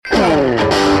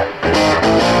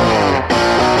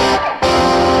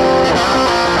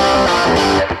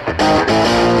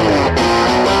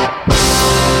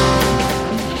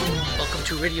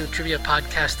Trivia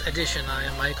Podcast Edition. I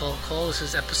am Michael Cole. This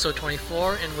is episode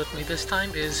 24, and with me this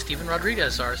time is Steven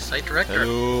Rodriguez, our site director.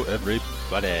 Hello,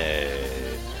 everybody.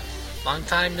 Long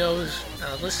time no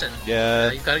listen.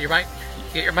 Yeah. You've got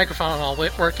your microphone all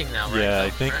working now, right? Yeah,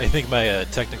 Right? I think my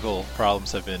technical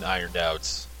problems have been ironed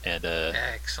out, and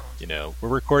excellent. we're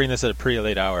recording this at a pretty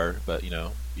late hour, but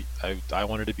I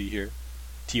wanted to be here.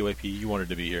 TYP, you wanted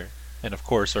to be here, and of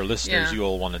course, our listeners, you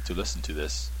all wanted to listen to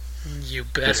this. You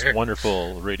better. This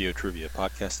wonderful Radio Trivia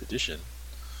Podcast Edition.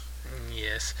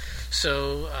 Yes.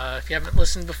 So, if you haven't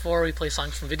listened before, we play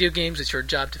songs from video games. It's your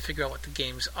job to figure out what the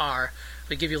games are.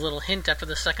 We give you a little hint after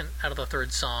the second out of the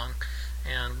third song,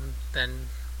 and then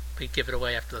we give it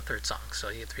away after the third song. So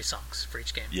you get 3 songs for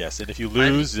each game. Yes, and if you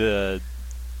lose, you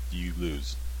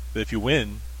lose. But if you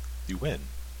win, you win.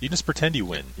 You just pretend you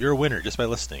win. You're a winner just by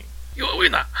listening. You're a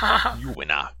winner. You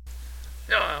winner.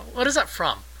 What is that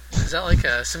from? Is that like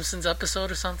a Simpsons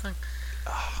episode or something?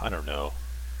 I don't know.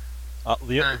 I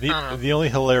don't know. The only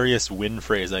hilarious win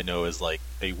phrase I know is like,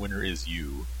 a winner is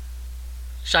you.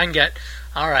 Shine Get.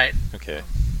 Alright. Okay.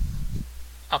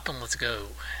 Up and let's go.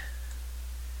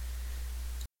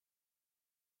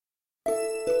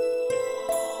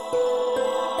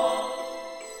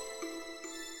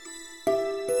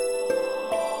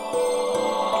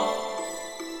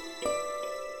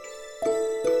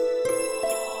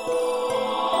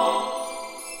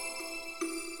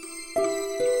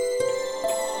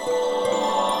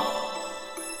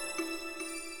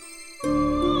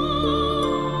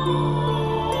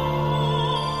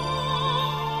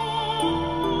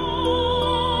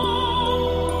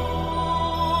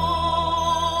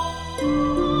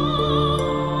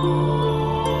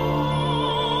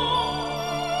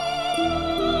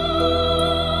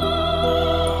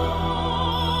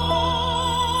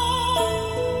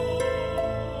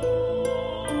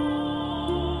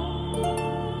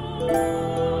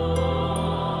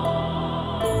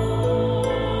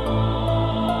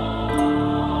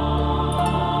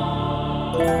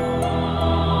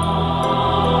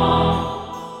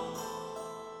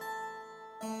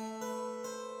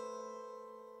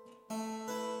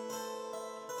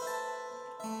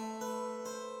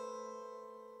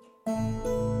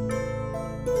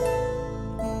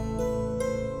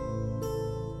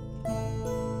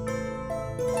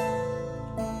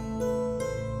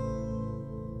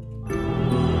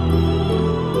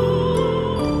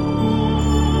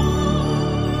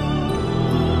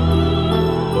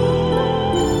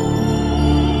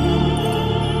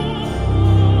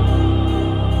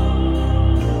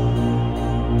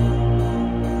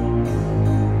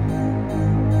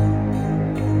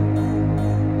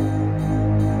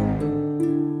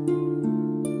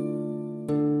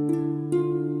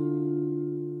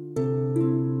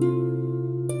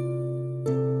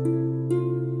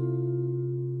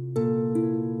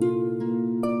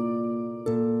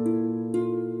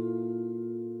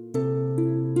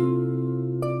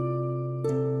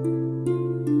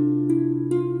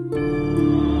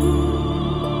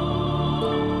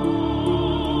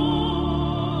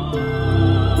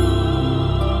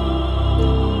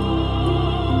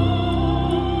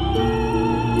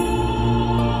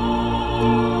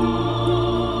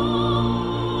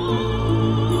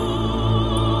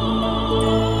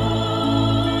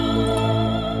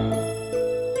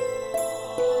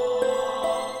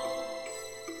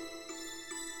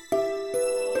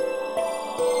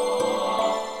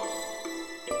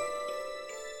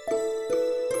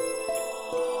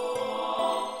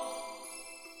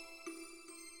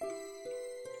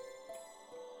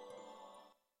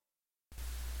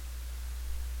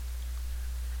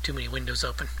 Too many windows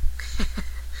open.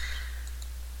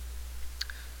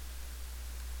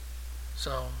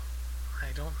 So,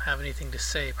 I don't have anything to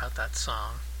say about that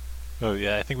song. Oh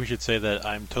yeah, I think we should say that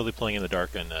I'm totally playing in the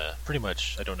dark, and pretty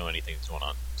much I don't know anything that's going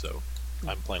on, so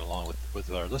I'm playing along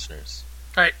with our listeners.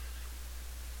 Alright.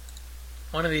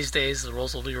 One of these days, the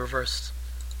roles will be reversed.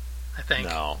 I think.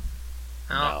 No.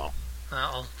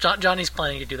 Johnny's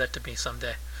planning to do that to me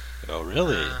someday. Oh,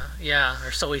 really? Yeah,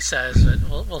 or so he says.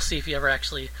 But we'll see if he ever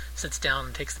actually sits down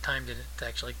and takes the time to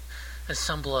actually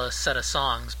assemble a set of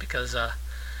songs, because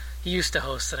he used to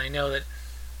host, and I know that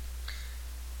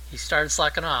he started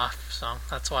slacking off, so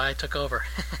that's why I took over.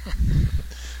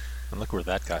 And look where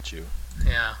that got you.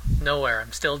 Yeah, nowhere.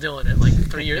 I'm still doing it, like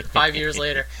 5 years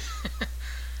later.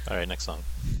 All right, next song.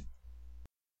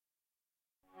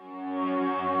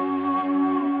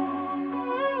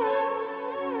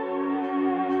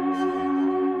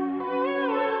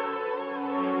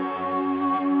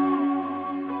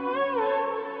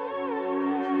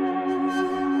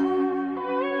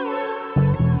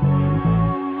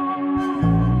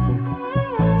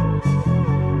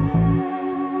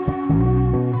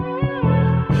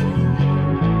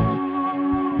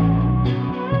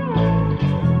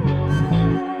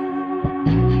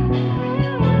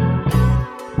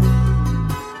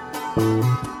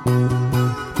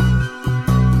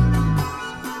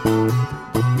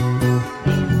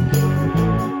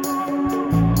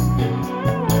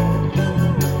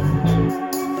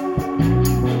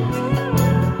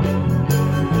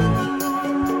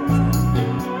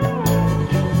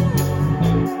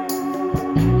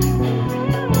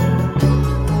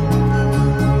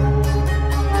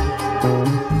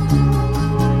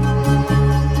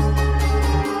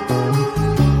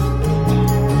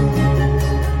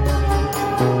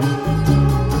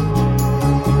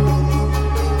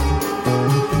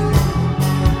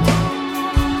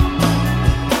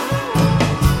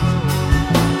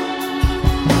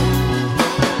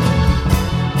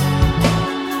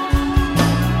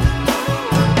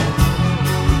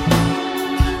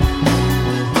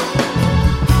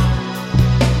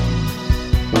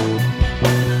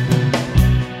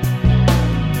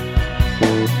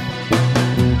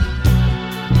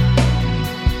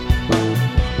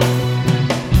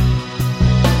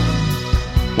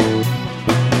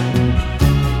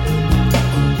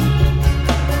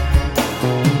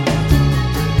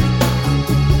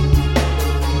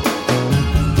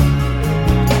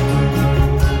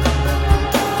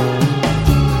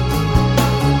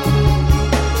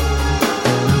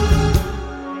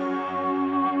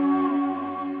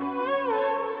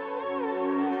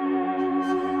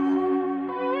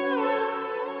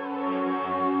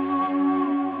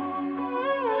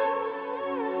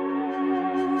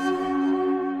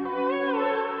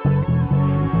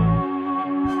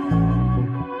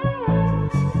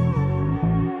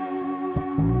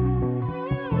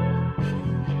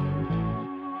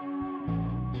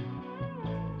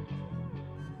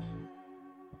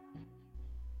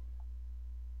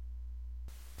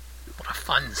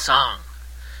 song?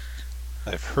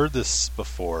 I've heard this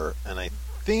before, and I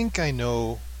think I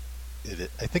know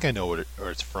it. I think I know where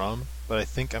it's from, but I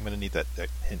think I'm going to need that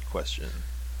hint question.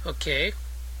 Okay.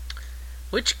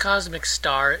 Which cosmic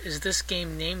star is this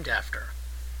game named after?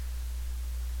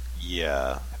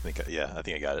 Yeah, I think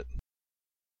I got it.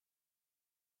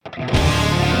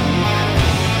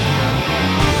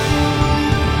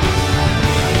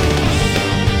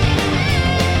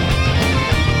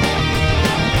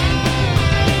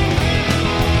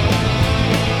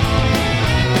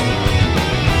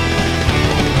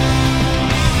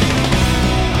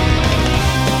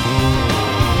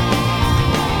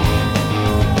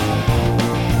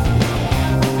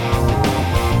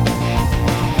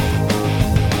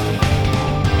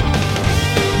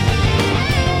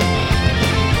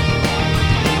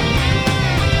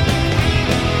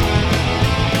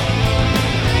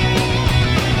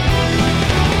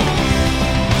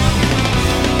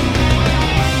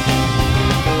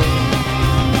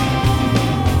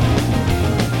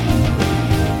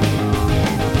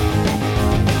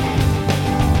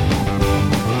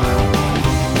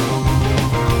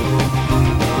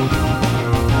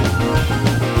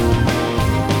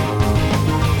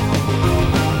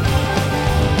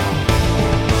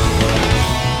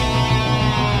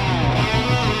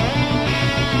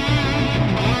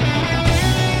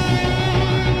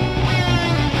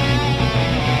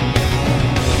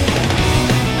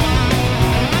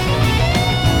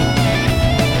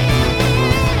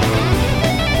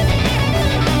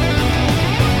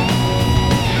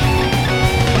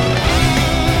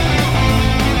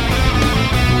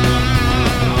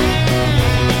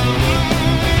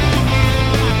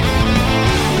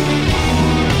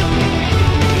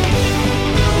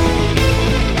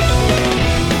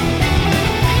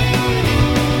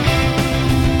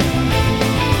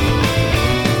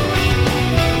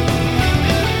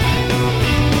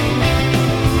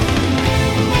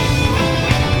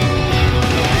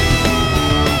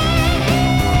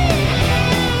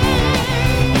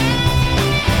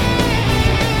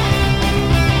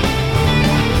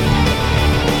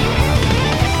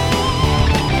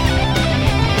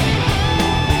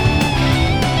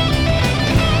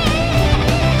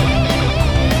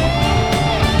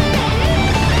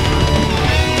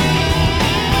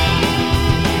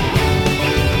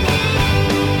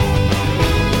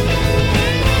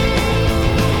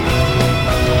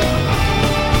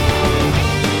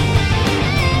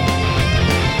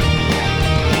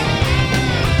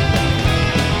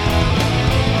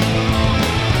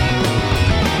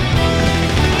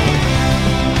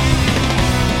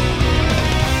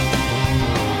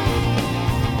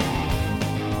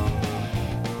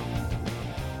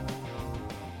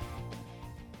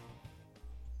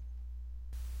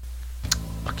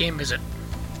 What game is it?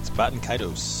 It's Baten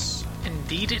Kaitos.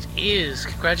 Indeed it is.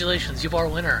 Congratulations, you are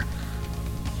winner.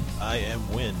 I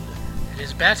am win. It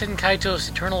is Baten Kaitos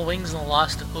Eternal Wings in the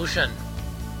Lost Ocean,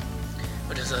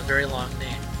 which is a very long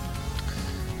name.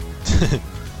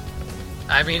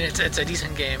 I mean, it's a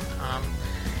decent game.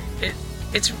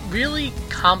 It's really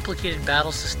complicated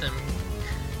battle system.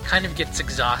 Kind of gets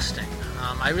exhausting.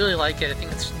 I really like it. I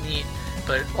think it's neat,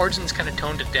 but Origin's kind of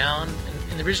toned it down.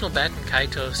 In the original Baten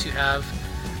Kaitos, you have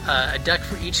a deck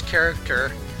for each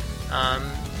character,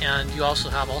 and you also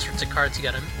have all sorts of cards you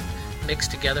got to mix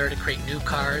together to create new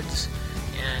cards,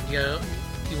 and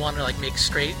you want to like make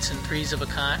straights and three of a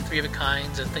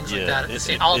kinds and things like that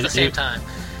all at the same time.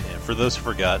 Yeah, for those who've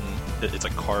forgotten, it's a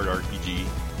card RPG,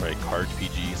 right? Card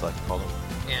PGs, like to call them.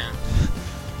 Yeah.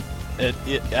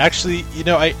 It actually,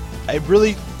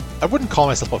 I wouldn't call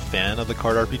myself a fan of the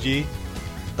card RPG,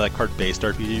 like card-based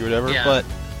RPG or whatever. Yeah. But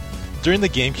during the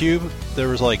GameCube, there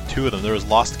was like two of them. There was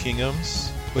Lost Kingdoms,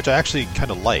 which I actually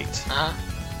kind of liked,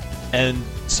 and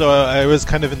so I was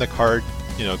kind of in the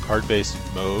card-based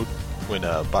mode when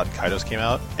Baten Kaitos came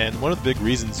out. And one of the big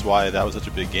reasons why that was such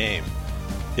a big game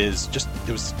is just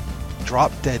it was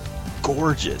drop-dead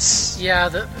gorgeous.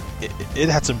 Yeah. It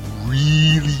had some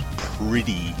really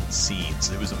pretty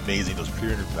scenes. It was amazing. Those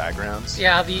pre-rendered backgrounds.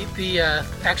 Yeah, the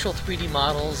actual 3D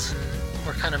models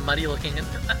were kind of muddy looking. And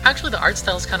actually, the art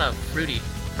style is kind of fruity,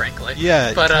 frankly.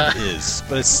 Yeah, but it is.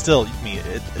 But it's still,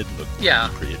 it looked really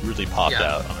pretty. It really popped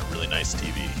out on a really nice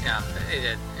TV. Yeah, it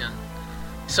did. Yeah.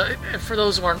 So for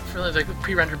those who aren't familiar, the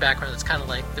pre-rendered background, it's kind of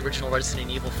like the original Resident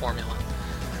Evil formula.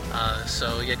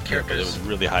 So you had characters. Yeah, but it was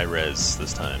really high res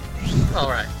this time. All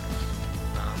right.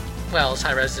 Well, as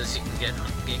high res as you can get on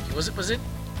GameCube. Was it?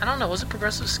 I don't know. Was it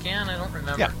progressive scan? I don't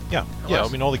remember. Yeah. I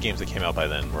mean, all the games that came out by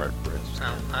then were at progressive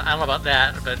scan. I don't know about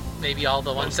that, but maybe all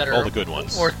the ones that are all the good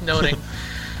ones worth noting.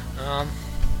 I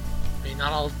mean,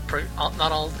 not all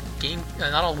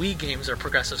not all Wii games are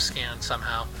progressive scan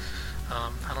somehow.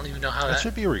 I don't even know how that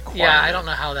should be required. Yeah, I don't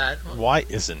know how that. Why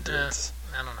isn't it?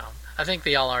 I don't know. I think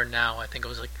they all are now. I think it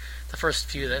was like the first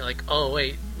few that like, oh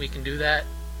wait, we can do that.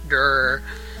 Durr.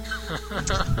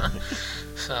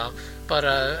 So, but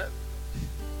I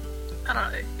don't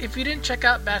know. If you didn't check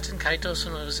out Baten Kaitos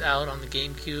when it was out on the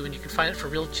GameCube, and you can find it for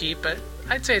real cheap, but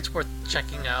I'd say it's worth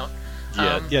checking out.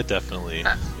 Yeah, definitely,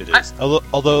 it is.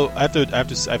 Although I have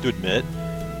to admit,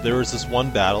 there was this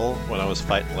one battle when I was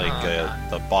fighting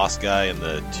the boss guy and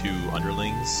the two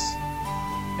underlings,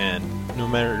 and no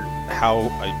matter how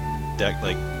I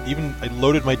I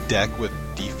loaded my deck with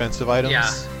defensive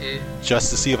items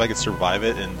just to see if I could survive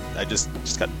it, and I just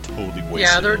got totally wasted.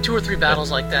 Yeah, there are 2 or 3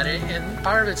 battles like that, and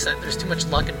part of it's that there's too much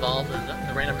luck involved in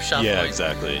the random shuffling. Yeah,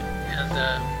 exactly. And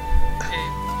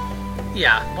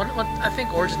I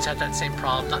think Origins had that same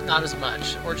problem, not as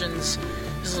much. Origins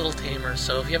is a little tamer,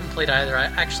 so if you haven't played either,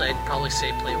 I'd probably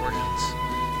say play Origins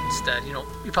instead. You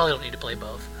probably don't need to play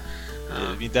both.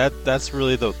 I mean that's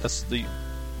the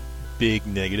big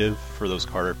negative for those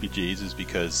card RPGs, is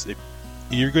because if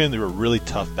you're going through a really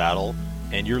tough battle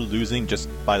and you're losing just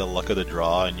by the luck of the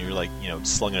draw, and you're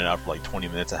slunging it out for 20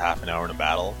 minutes, a half an hour in a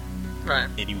battle, right?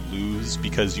 And you lose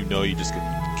because you just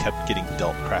kept getting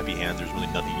dealt crappy hands. There's really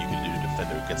nothing you can do to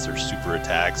defend them against their super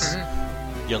attacks.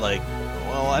 Mm-hmm. You're like,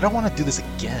 well, I don't want to do this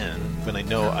again, when I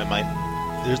know I might.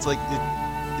 There's it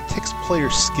takes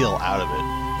player skill out of it,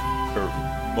 or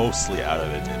mostly out of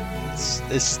it. And it's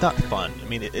just not fun. I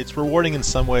mean, it's rewarding in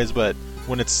some ways, but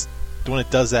when it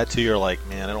does that to you, you're like,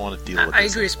 man, I don't want to deal with this. I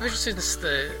agree, especially since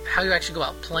how you actually go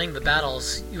out playing the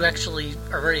battles, you actually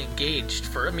are very engaged.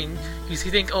 You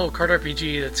think, card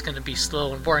RPG, that's going to be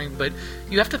slow and boring, but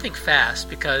you have to think fast,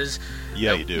 because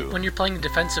you do. When you're playing a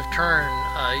defensive turn,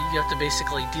 you have to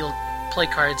basically play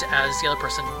cards as the other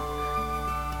person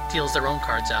deals their own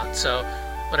cards out. So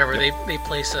whatever, they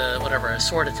place a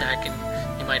sword attack, and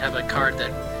you might have a card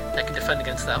that can defend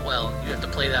against that well, and you have to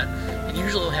play that. And you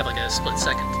usually only have a split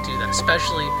second to do that,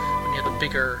 especially when you have the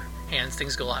bigger hands.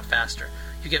 Things go a lot faster.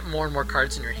 You get more and more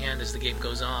cards in your hand as the game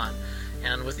goes on,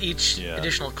 and with each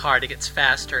additional card, it gets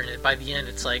faster, and by the end,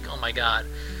 it's like, oh my god.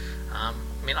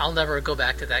 I'll never go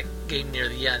back to that game near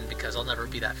the end, because I'll never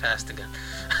be that fast again.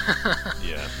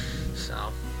 Yeah.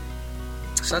 So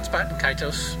that's Baten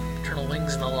Kaitos, Eternal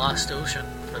Wings in the Lost Ocean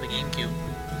for the GameCube.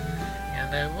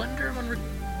 And I wonder when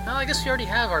well, I guess we already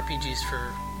have RPGs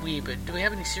for Wii, but do we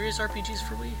have any serious RPGs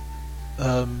for Wii?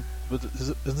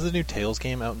 Isn't the new Tales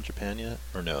game out in Japan yet?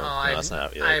 Or no? No, that's not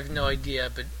out yet. I have no idea,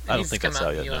 but it needs to come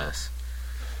out in the US.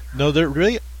 No, there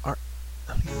really aren't.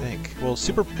 Let me think. Well,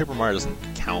 Super Paper Mario doesn't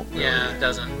count, really. Yeah, it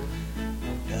doesn't.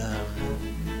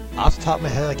 Off the top of my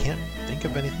head, I can't think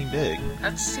of anything big.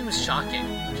 That seems shocking,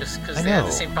 just because they have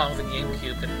the same problem with the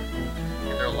GameCube, and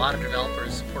there are a lot of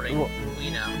developers supporting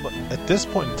Wii now. At this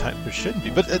point in time, there shouldn't be.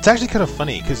 But it's actually kind of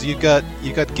funny, because you got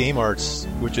Game Arts,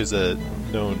 which is a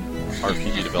known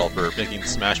RPG developer making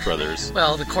Smash Brothers.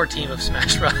 Well, the core team of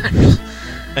Smash Brothers.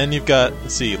 And you've got,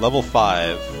 Level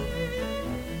 5.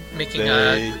 Making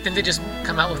didn't they just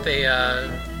come out with a?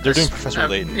 They're doing Professor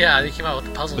Layton. Yeah, they came out with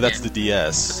the puzzle game. But that's the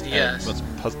DS. That's the DS.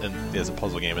 And it's a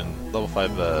puzzle game. And Level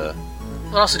 5. They're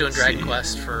also doing Dragon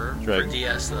Quest for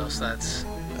DS though, so that's.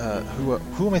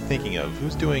 Who am I thinking of?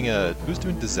 Who's doing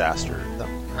Disaster?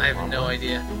 I have no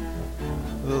idea.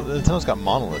 Nintendo's got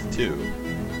Monolith too.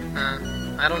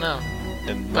 I don't know.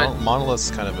 And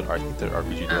Monolith's kind of I think they're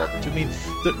RPG developer too. I mean,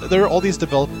 there are all these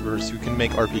developers who can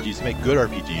make RPGs, make good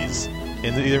RPGs,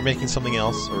 and they're either making something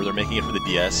else or they're making it for the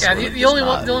DS. Yeah, the only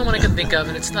one I can think of,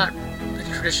 and it's not a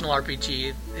traditional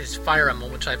RPG, is Fire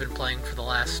Emblem, which I've been playing for the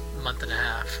last month and a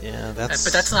half. Yeah,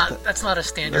 but that's not a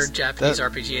standard Japanese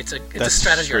RPG. It's a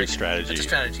strategy. It's a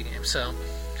strategy game, so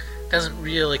it doesn't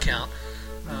really count.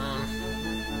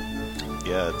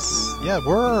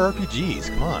 Where are RPGs?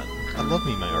 Come on, I love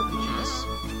me my RPGs.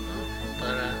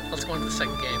 But let's go into the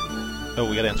second game. Oh,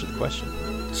 we got to answer the question.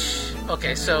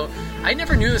 Okay, so I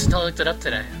never knew this until I looked it up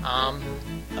today.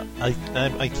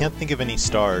 I can't think of any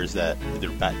stars that either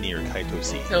Batni or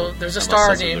Kaitos. No, there's a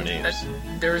star named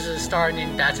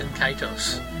Baten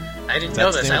Kaitos. I didn't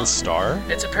know this. That's the name of the star?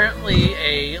 It's apparently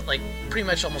a pretty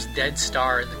much almost dead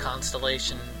star in the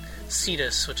constellation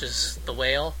Cetus, which is the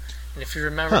whale. And if you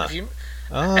remember,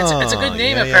 it's a good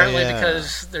name apparently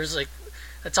because there's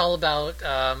it's all about.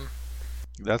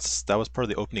 That was part of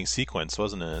the opening sequence,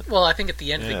 wasn't it? Well, I think at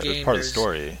the end of the game, part of the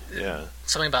story. Yeah,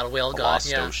 something about a whale god.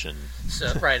 Lost Ocean.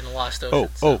 So, right, in the Lost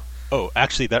Ocean.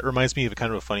 Actually, that reminds me of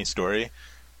kind of a funny story.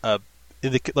 The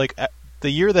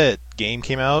year that game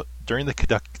came out, during the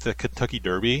Kentucky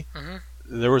Derby,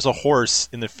 there was a horse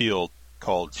in the field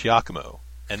called Giacomo,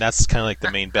 and that's kind of like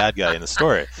the main bad guy in the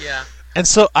story. Yeah. And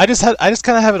so I just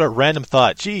kind of have a random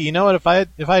thought. Gee, you know what? If I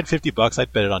had $50,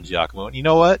 I'd bet it on Giacomo. And you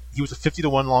know what? He was a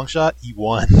 50-1 long shot. He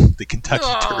won the Kentucky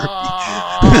Derby.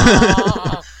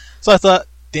 So I thought,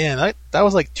 damn, that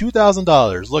was like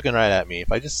 $2,000 looking right at me.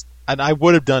 And I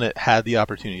would have done it had the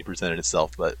opportunity presented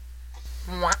itself. But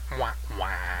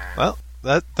well,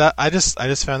 that I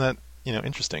just found that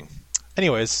interesting.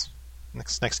 Anyways,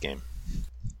 next game.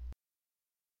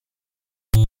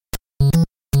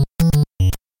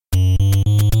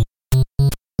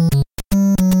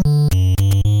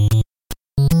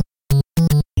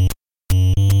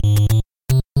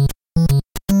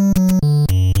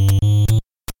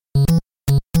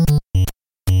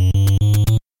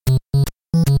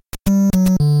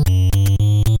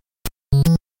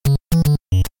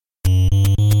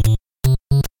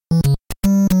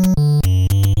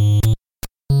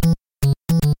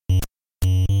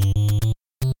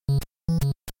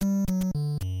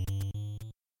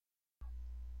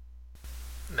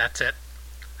 That's it.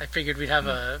 I figured we'd have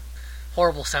a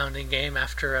horrible sounding game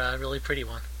after a really pretty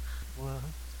one. Well,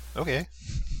 okay.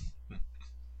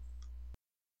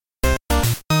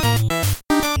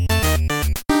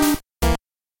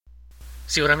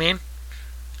 See what I mean?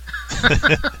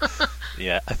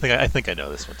 Yeah, I think I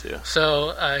know this one too.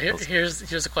 So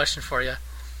here's a question for you.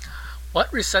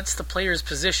 What resets the player's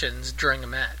positions during a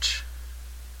match?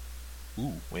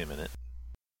 Ooh, wait a minute.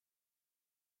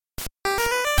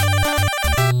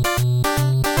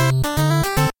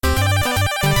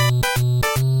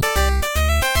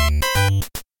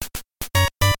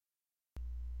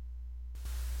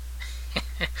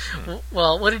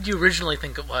 Well, what did you originally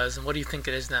think it was, and what do you think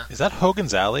it is now? Is that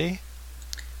Hogan's Alley?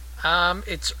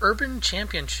 It's Urban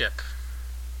Championship.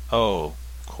 Oh,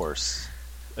 of course.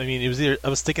 I mean, it was either, I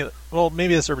was thinking, well,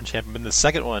 maybe that's Urban Champion, but the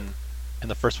second one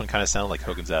and the first one kind of sounded like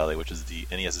Hogan's Alley, which is the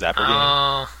NES Zapper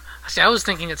game. See, I was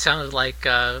thinking it sounded like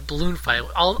Balloon Fight.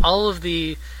 All of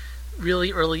the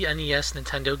really early NES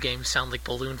Nintendo games sound like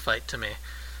Balloon Fight to me.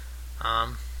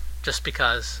 Just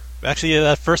because. Actually, yeah,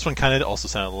 that first one kind of also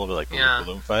sounded a little bit like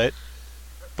Balloon Fight.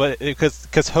 But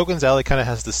because Hogan's Alley kind of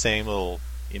has the same little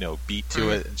beat to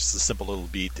it, just a simple little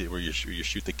beat where you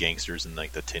shoot the gangsters in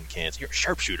like the tin cans. You're a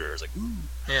sharpshooter. It's like ooh.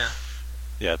 Yeah.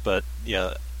 Yeah, but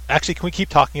yeah. Actually, can we keep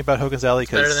talking about Hogan's Alley?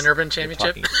 Better than Urban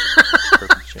Championship.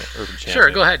 Urban Champion. Sure,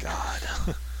 go ahead. God.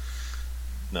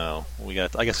 No,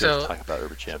 I guess we have to talk about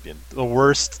Urban Champion, the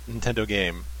worst Nintendo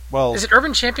game. Well, is it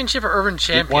Urban Championship or Urban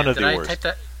Champion? One of the Did worst. I type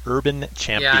that? Urban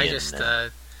Champion. Yeah, I just you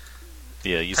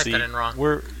typed see, that in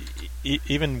wrong.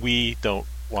 Even we don't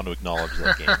want to acknowledge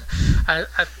that game.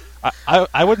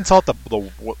 I wouldn't call it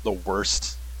the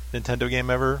worst Nintendo game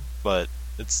ever, but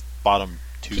it's bottom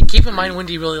two. Keep in mind,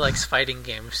 Wendy really likes fighting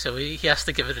games, so he has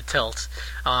to give it a tilt.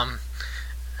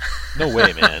 No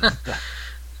way, man.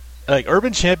 Like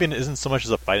Urban Champion isn't so much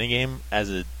as a fighting game as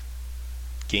a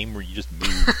game where you just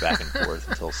move back and forth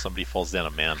until somebody falls down a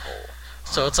manhole.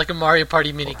 So it's like a Mario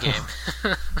Party minigame.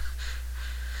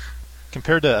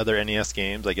 Compared to other NES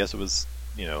games, I guess it was,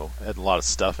 had a lot of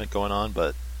stuff going on,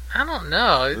 but I don't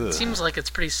know. It seems like it's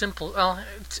pretty simple. Well,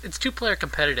 it's two-player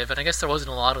competitive, and I guess there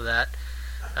wasn't a lot of that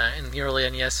in the early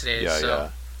NES days.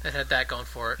 It had that going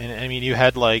for it. And I mean, you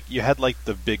had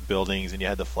the big buildings, and you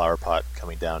had the flower pot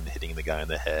coming down and hitting the guy in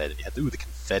the head, and you had the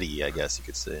confetti, I guess you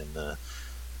could say.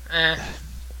 And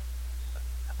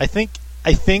I think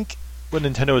what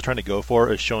Nintendo was trying to go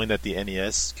for is showing that the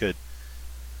NES could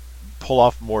pull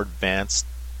off more advanced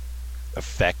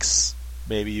effects.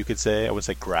 Maybe you could say. I would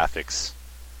say graphics,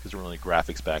 because there weren't really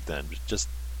graphics back then. Just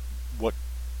what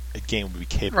a game would be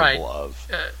capable of.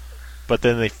 But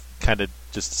then they kind of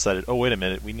just decided, oh, wait a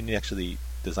minute, we need to actually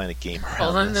design a game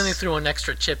around then they threw in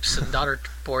extra chips and daughter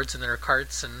boards in their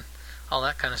carts and all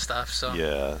that kind of stuff. So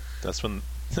yeah, that's when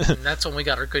we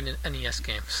got our good NES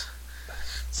games.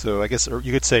 So I guess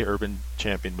you could say Urban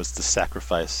Champion was the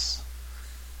sacrifice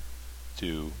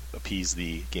to appease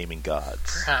the gaming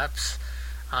gods. Perhaps.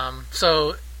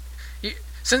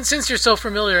 Since you're so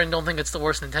familiar and don't think it's the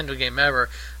worst Nintendo game ever,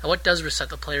 what does reset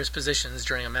the player's positions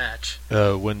during a match?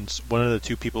 When one of the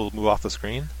two people move off the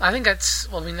screen? I think that's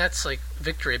like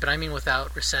victory, but I mean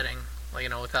without resetting,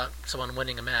 without someone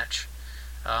winning a match.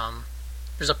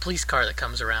 There's a police car that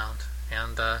comes around,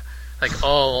 and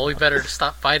we better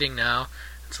stop fighting now.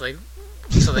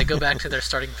 So they go back to their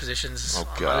starting positions on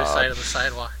the other side of the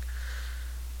sidewalk.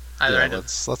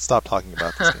 Let's stop talking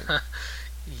about this game.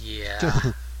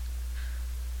 Yeah.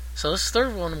 So this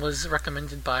third one was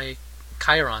recommended by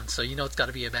Chiron, so it's got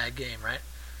to be a bad game, right?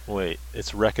 Wait,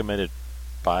 it's recommended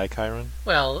by Chiron?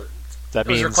 Well, it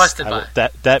was requested by.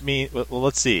 That means. Well,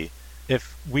 let's see.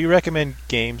 If we recommend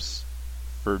games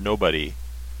for nobody,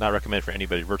 not recommended for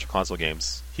anybody. Virtual Console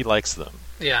games, he likes them.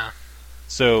 Yeah.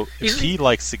 So if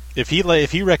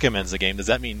he recommends a game, does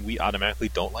that mean we automatically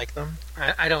don't like them?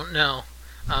 I don't know.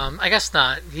 I guess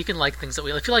not. He can like things that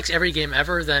we like. If he likes every game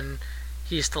ever, then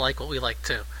he has to like what we like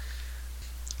too.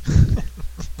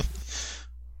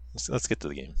 Let's get to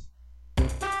the game.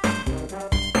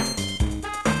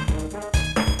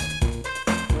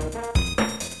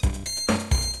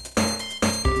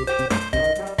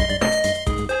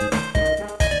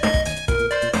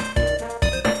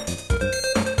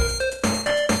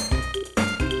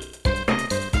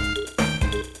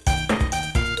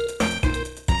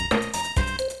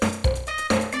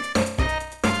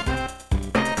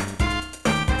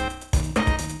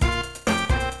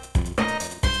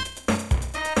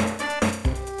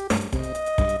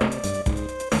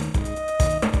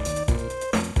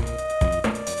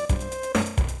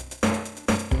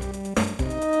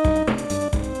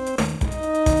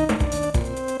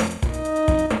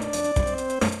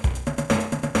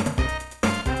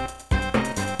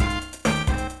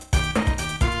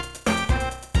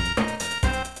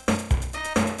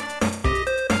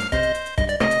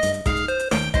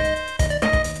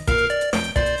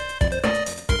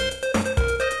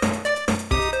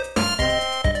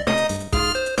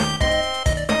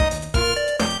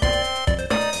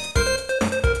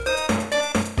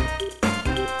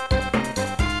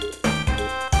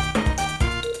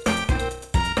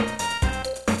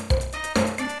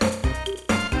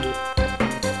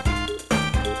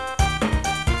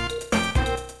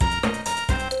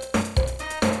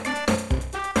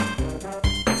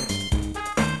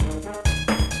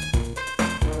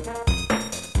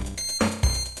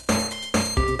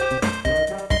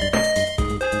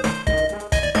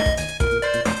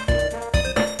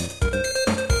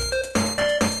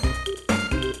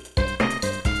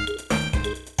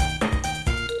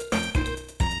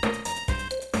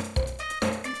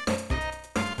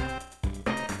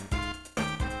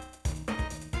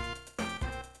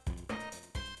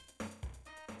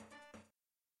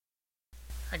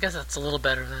 I guess that's a little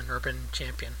better than Urban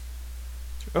Champion.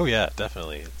 Oh yeah,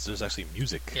 definitely. There's actually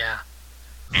music. Yeah.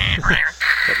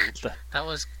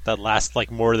 that lasts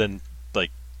like more than like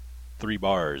 3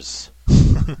 bars.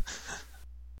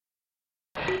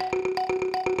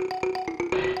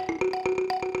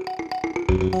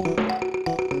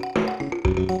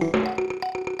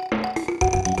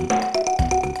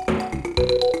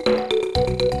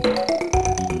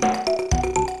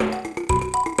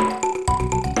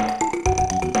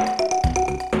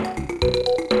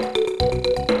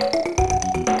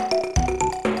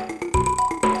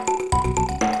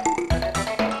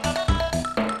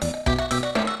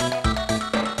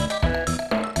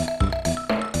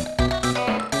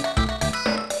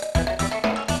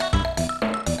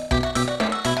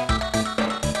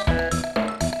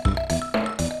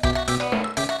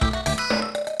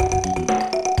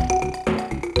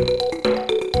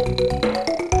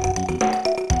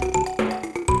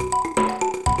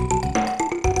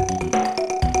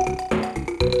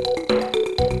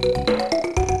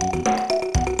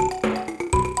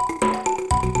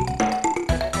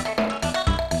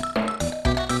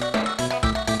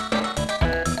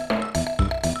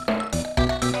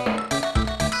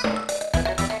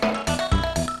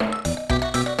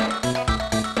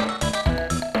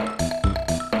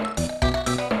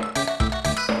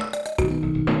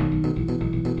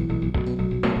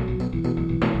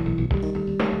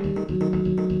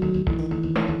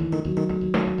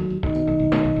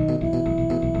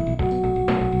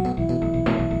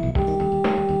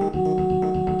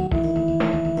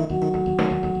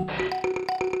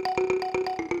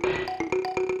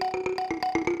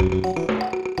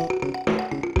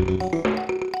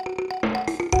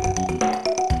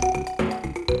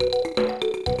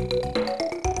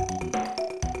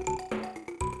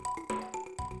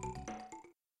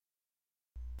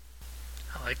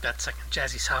 That second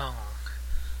jazzy song.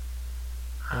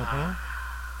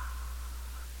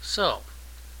 So,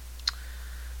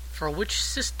 for which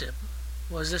system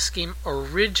was this game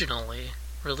originally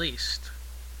released?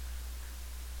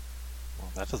 Well,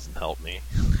 that doesn't help me.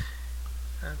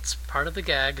 That's part of the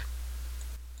gag.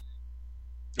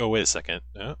 Oh, wait a second.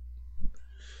 Yeah.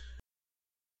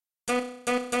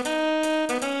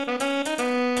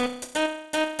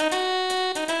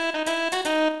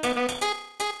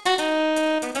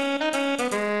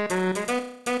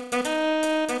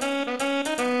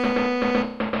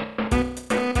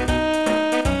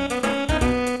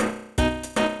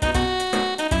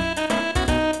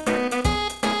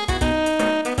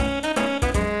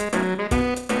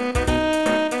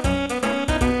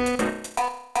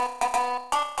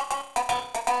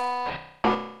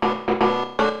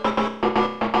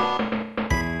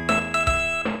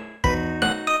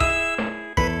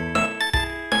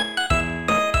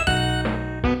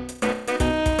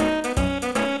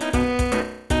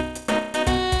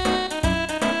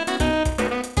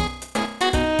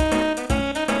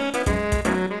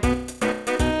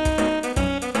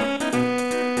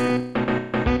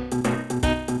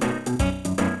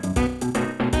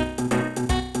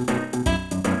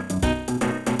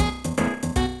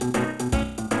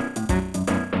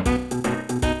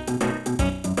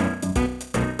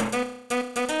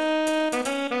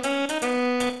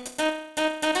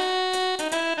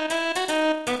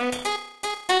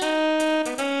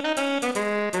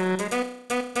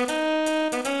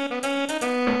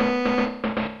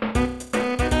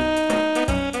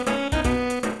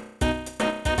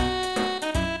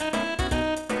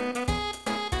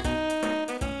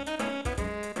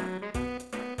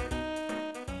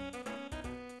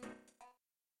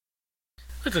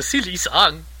 It's a silly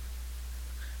song.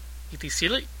 It is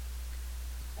silly.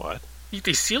 What? It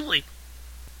is silly.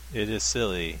 It is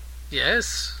silly.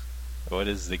 Yes. What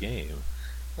is the game?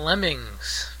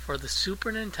 Lemmings for the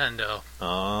Super Nintendo.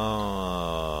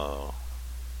 Oh.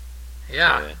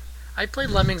 Yeah. Okay. I played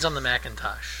Lemmings on the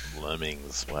Macintosh.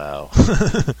 Lemmings, wow.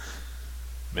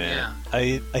 Man,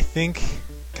 yeah. I think...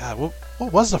 God,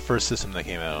 what was the first system that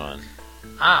came out on?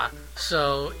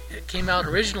 So it came out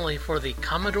originally for the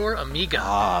Commodore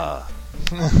Amiga.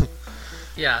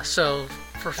 Yeah, so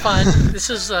for fun, this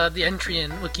is the entry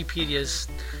in Wikipedia's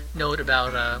note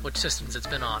about which systems it's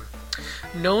been on.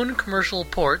 Known commercial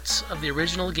ports of the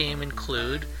original game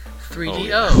include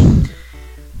 3DO,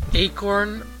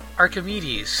 Acorn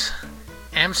Archimedes,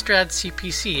 Amstrad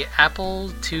CPC, Apple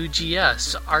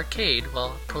IIGS, Arcade,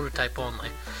 prototype only,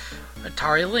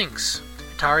 Atari Lynx,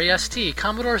 Atari ST,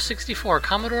 Commodore 64,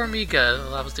 Commodore Amiga,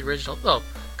 that was the original,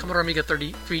 Commodore Amiga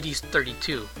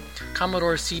 3D32,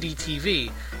 Commodore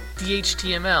CD-TV,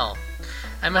 DHTML,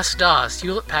 MS-DOS,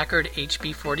 Hewlett-Packard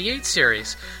HB48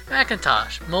 series,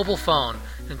 Macintosh, mobile phone,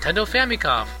 Nintendo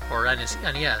Famicom, or NES,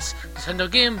 Nintendo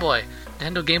Game Boy,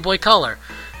 Nintendo Game Boy Color,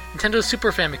 Nintendo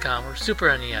Super Famicom, or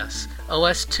Super NES,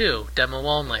 OS2, demo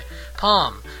only,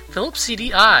 Palm, Philips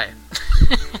CDI,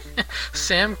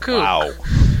 Sam Cooke, wow.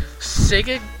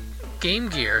 Sega Game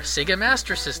Gear, Sega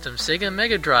Master System, Sega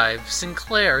Mega Drive,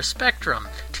 Sinclair, Spectrum,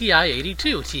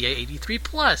 TI-82, TI-83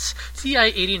 Plus,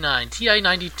 TI-89,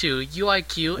 TI-92,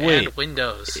 UIQ, and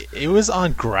Windows. It was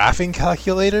on graphing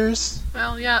calculators?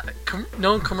 Well, yeah,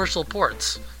 known commercial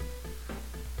ports.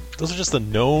 Those are just the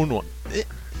known ones.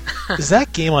 Is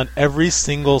that game on every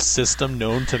single system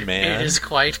known to man? It is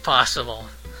quite possible.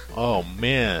 Oh,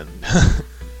 man.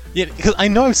 Yeah, because I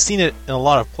know I've seen it in a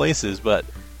lot of places, but...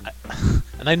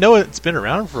 And I know it's been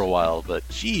around for a while, but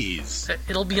jeez.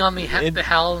 It'll be on the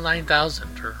HAL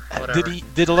 9000 or whatever.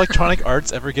 Did Electronic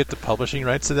Arts ever get the publishing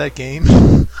rights to that game?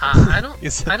 I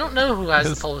don't know who has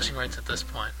the publishing rights at this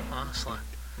point, honestly.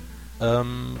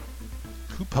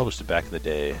 Who published it back in the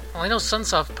day? Well, I know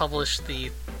Sunsoft published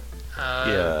the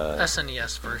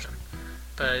SNES version,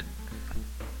 but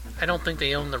I don't think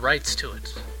they own the rights to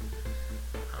it.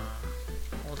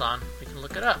 Hold on, we can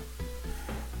look it up.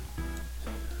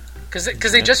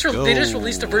 Because they just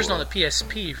released a version on the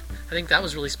PSP. I think that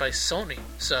was released by Sony.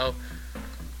 So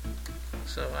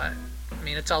I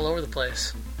mean, it's all over the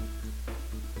place.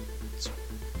 Let's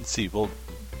see. Well,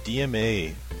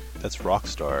 DMA, that's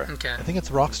Rockstar. Okay. I think it's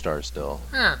Rockstar still.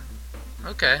 Huh.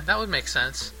 Okay, that would make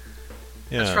sense.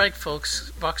 Yeah. That's right,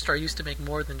 folks. Rockstar used to make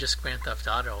more than just Grand Theft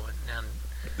Auto, and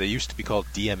they used to be called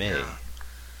DMA. Yeah.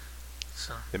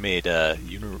 So they made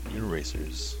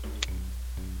Uniracers.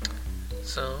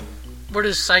 So, where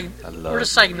does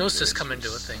Psygnosis come into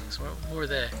things? Who were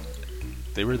they?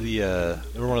 They were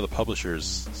one of the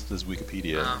publishers. Says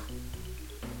Wikipedia. Oh.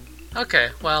 Okay,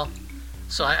 well,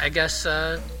 so I guess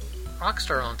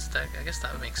Rockstar owns that. I guess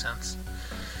that would make sense.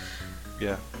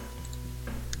 Yeah.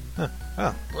 Huh.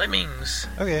 Oh. Lemmings.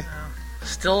 Okay.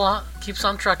 Still keeps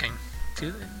on trucking.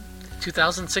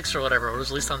 2006 or whatever. It was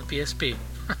released on the PSP.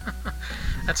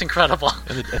 That's incredible.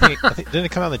 And I think didn't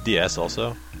it come out on the DS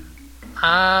also?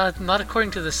 Not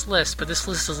according to this list, but this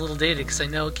list is a little dated because I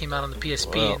know it came out on the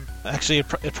PSP. Well, actually,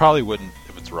 it probably wouldn't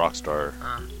if it's Rockstar.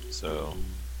 So,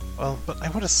 well, but I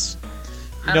would have.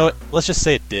 You know, let's just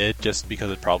say it did, just because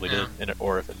it probably did,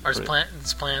 or if it. Or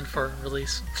it's planned for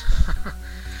release.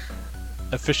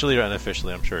 Officially or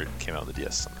unofficially, I'm sure it came out on the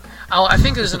DS somehow. Oh, I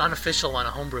think there's an unofficial one,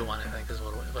 a homebrew one. I think is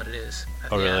what it is.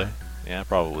 Oh, really? Yeah,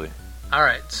 probably. All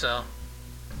right, so.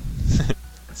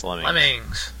 It's Lemmings.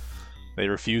 Lemmings. They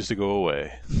refuse to go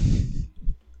away.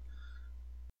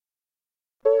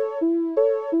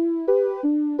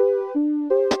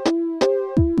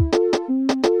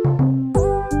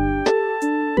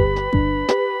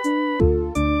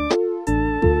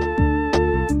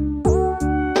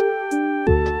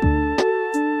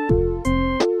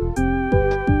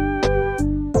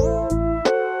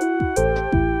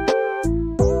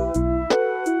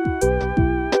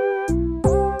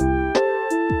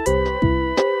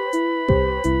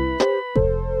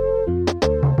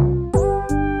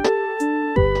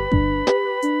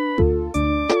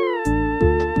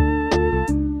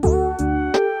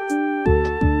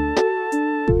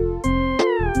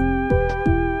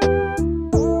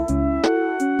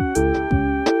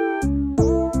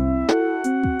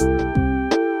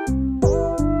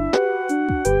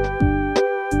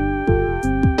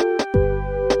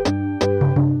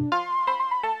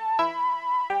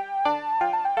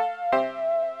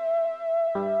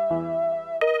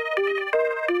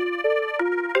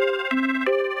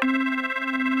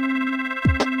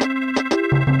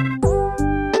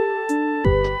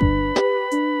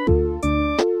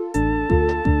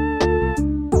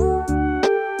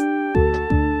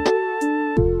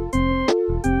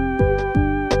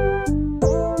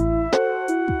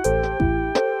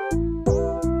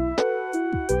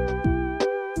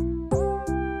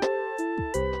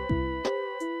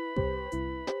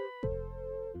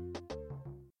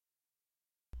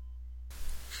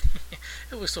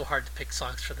 was so hard to pick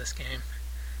songs for this game,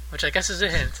 which I guess is a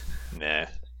hint. Nah.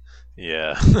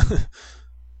 Yeah.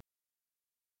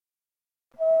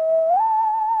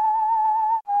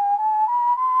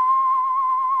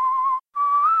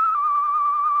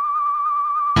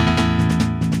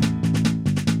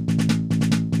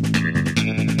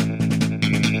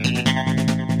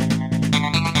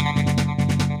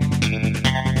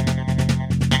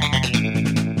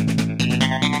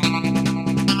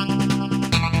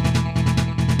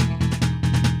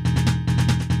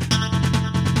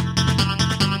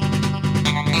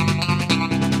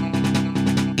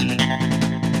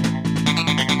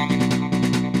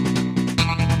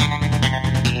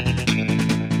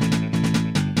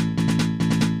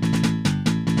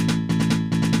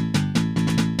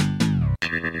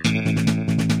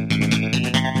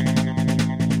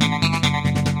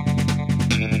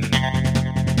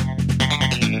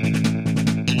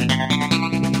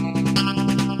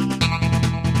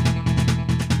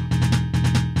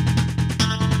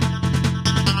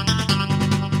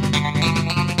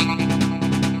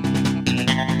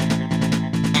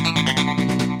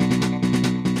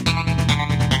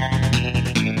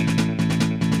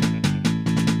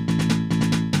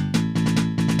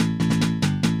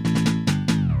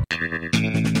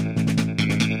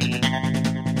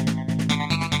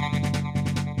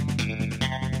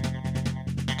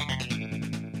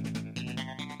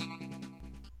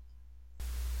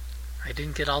 I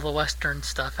didn't get all the Western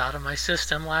stuff out of my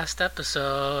system last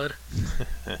episode.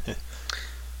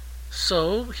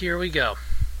 So, here we go.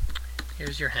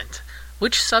 Here's your hint.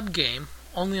 Which sub-game,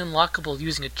 only unlockable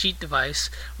using a cheat device,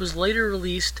 was later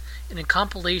released in a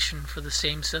compilation for the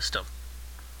same system?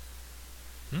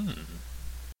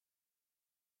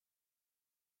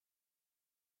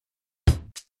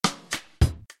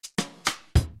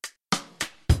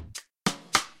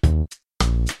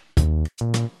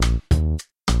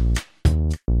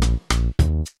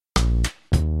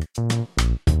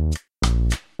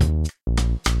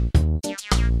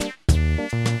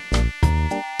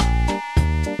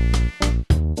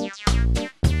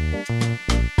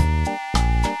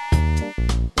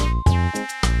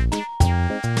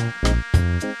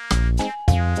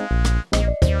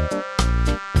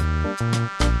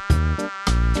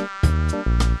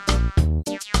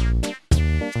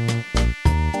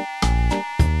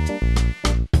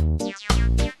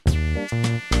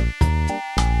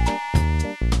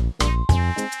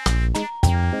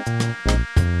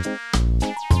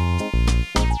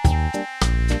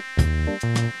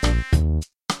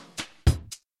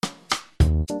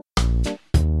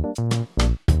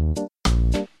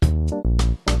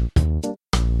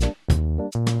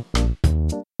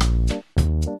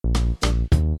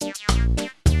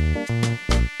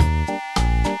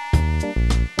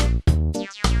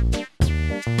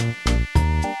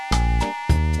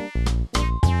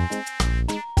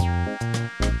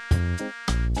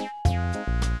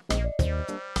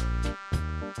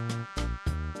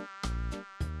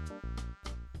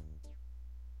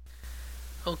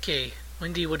 Okay,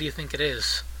 Wendy, what do you think it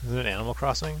is? Is it Animal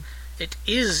Crossing? It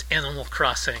is Animal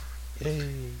Crossing.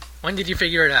 Yay. When did you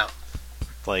figure it out?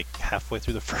 Like halfway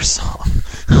through the first song.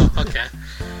 Oh, okay.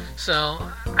 So,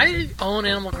 I own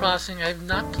Animal Crossing. I've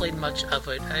not played much of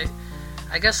it.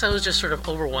 I guess I was just sort of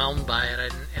overwhelmed by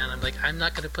it, and I'm like, I'm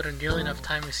not going to put in nearly enough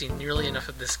time to see nearly enough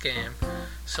of this game,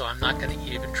 so I'm not going to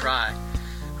even try.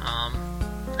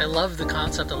 I love the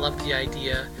concept. I love the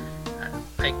idea.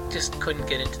 I just couldn't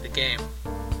get into the game.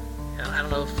 I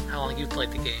don't know how long you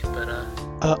played the game, but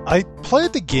I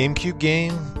played the GameCube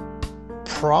game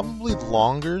probably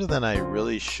longer than I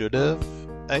really should have.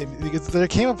 Because there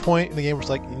came a point in the game where it's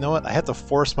like, you know what, I had to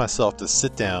force myself to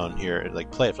sit down here and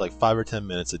like play it for like 5 or 10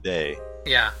 minutes a day.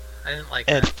 Yeah, I didn't like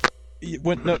that.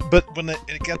 But when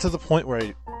it got to the point where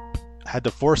I had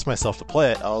to force myself to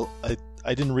play it,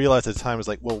 I didn't realize at the time, I was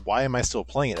like, well, why am I still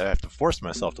playing it? I have to force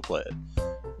myself to play it.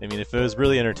 I mean, if it was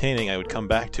really entertaining, I would come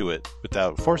back to it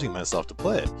without forcing myself to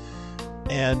play it.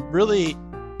 And really,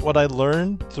 what I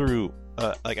learned through,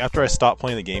 like after I stopped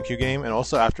playing the GameCube game, and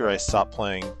also after I stopped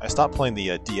playing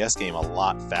the DS game a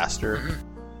lot faster.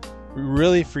 Mm-hmm.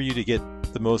 Really, for you to get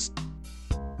the most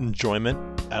enjoyment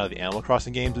out of the Animal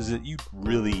Crossing games, is that you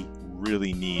really,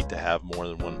 really need to have more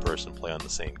than one person play on the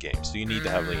same game. So you need to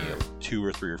have like 2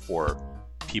 or 3 or 4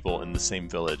 people in the same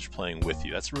village playing with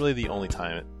you. That's really the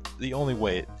only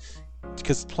way.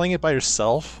 Because playing it by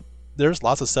yourself, there's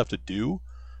lots of stuff to do,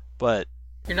 but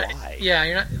you're not. Why? Yeah,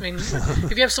 you're not. I mean,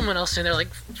 if you have someone else in there,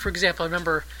 like for example, I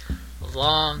remember a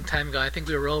long time ago. I think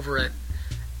we were over at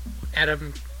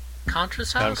Adam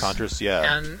Contra's house. Adam Contra's,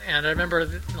 yeah. And I remember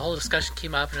the whole discussion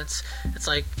came up, and it's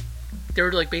like they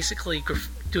were like basically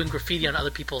doing graffiti on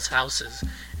other people's houses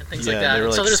and things like that. They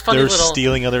were, so there's funny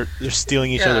little they're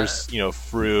stealing each other's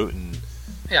fruit and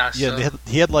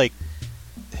he had like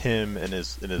him and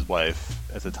his wife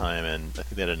at the time, and I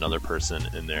think they had another person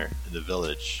in the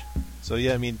village. So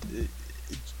yeah, I mean,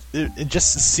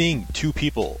 just seeing two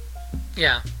people,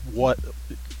 what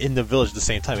in the village at the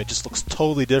same time, it just looks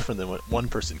totally different than what one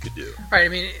person could do. Right. I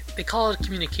mean, they call it a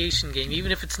communication game,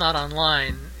 even if it's not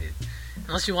online.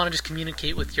 Unless you want to just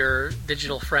communicate with your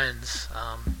digital friends,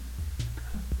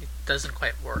 it doesn't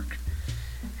quite work.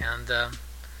 And I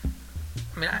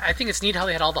mean, I think it's neat how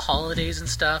they had all the holidays and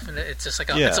stuff, and it's just like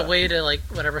it's a way to like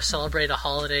celebrate a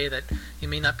holiday that you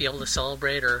may not be able to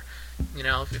celebrate, or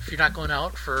if you're not going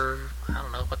out for I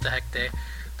don't know what the heck day.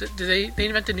 Do they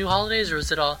invent the new holidays, or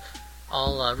is it all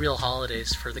real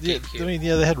holidays for the GameCube? I mean,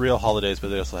 they had real holidays, but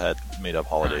they also had made up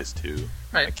holidays too.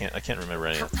 Right. I can't remember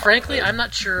any. Frankly, I'm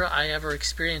not sure I ever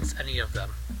experienced any of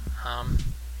them,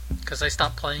 because I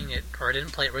stopped playing it, or I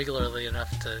didn't play it regularly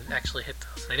enough to actually hit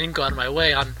those. And I didn't go out of my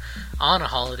way on a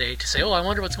holiday to say, "Oh, I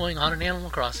wonder what's going on in Animal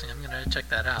Crossing. I'm going to check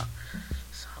that out."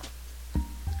 So.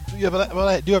 Yeah, but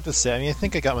I do have to say, I mean, I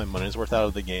think I got my money's worth out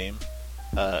of the game,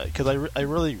 because I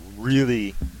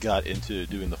really got into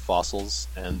doing the fossils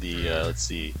and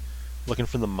the looking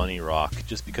for the money rock,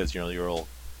 just because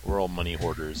we're all money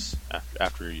hoarders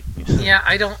after Yeah,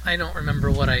 I don't remember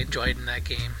what I enjoyed in that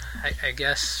game. I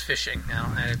guess fishing.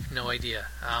 I have no idea.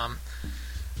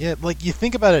 Yeah, like you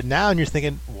think about it now, and you're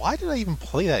thinking, why did I even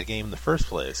play that game in the first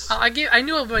place? I knew I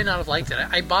might not have liked it.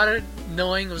 I bought it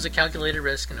knowing it was a calculated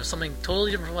risk and it was something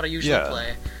totally different from what I usually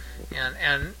play.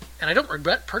 And I don't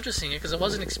regret purchasing it because it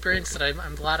was an experience that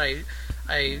I'm glad I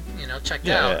checked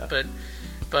out. Yeah.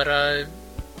 But I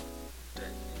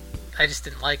just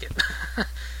didn't like it.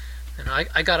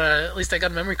 At least I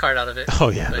got a memory card out of it. Oh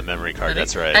yeah, the memory card.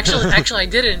 That's right. Actually, I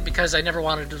didn't, because I never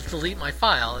wanted to delete my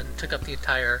file and took up the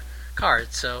entire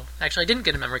card. So actually, I didn't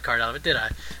get a memory card out of it, did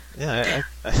I? Yeah,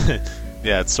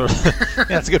 yeah. It's sort of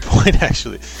that's a good point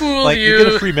actually. Fool like you. You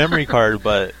get a free memory card,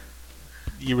 but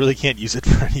you really can't use it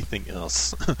for anything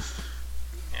else.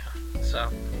 Yeah. So.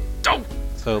 Oh.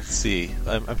 So let's see.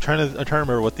 I'm trying to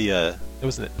remember what it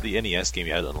was the NES game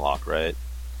you had to unlock, right?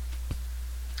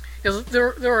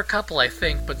 There were a couple, I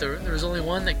think, but there was only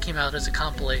one that came out as a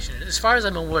compilation. As far as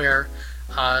I'm aware,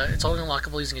 it's only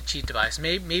unlockable using a cheat device.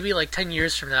 Maybe like 10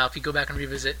 years from now, if you go back and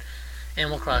revisit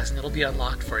Animal Crossing, it'll be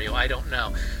unlocked for you. I don't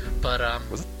know, but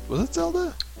was it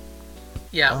Zelda?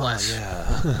 Yeah, it was.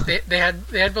 Yeah. they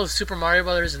had both Super Mario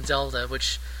Brothers and Zelda,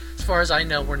 which, as far as I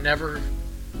know, were never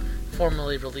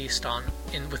formally released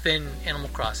within Animal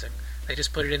Crossing. They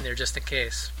just put it in there just in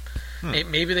case.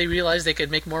 Maybe they realized they could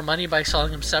make more money by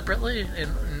selling them separately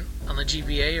on the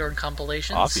GBA or in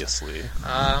compilations. Obviously.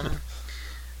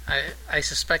 I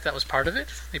suspect that was part of it.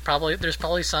 There's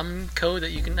probably some code that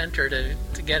you can enter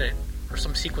to get it, or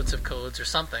some sequence of codes or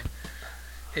something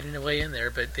hidden away in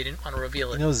there, but they didn't want to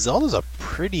reveal it. Zelda's a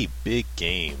pretty big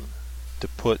game to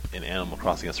put in Animal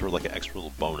Crossing as sort of like an extra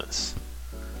little bonus.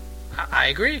 I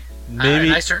agree. Maybe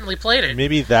I certainly played it.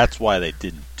 Maybe that's why they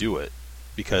didn't do it.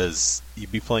 Because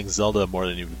you'd be playing Zelda more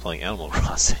than you'd be playing Animal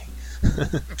Crossing.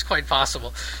 It's quite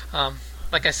possible.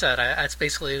 Like I said, that's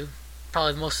basically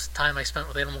probably the most time I spent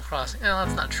with Animal Crossing. No,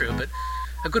 that's not true, but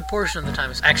a good portion of the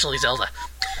time is actually Zelda.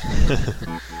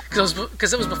 Because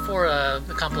it was before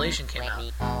the compilation came out.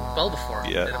 Well before.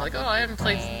 Yeah. And I'm like, I haven't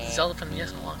played Zelda from the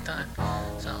NES in a long time.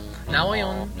 So now I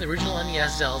own the original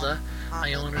NES Zelda.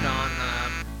 I own it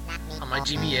on my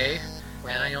GBA.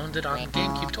 And I owned it on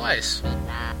GameCube twice.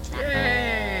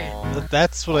 Yay!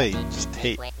 That's what I just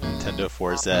hate Nintendo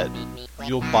for, is that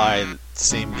you'll buy the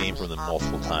same game from them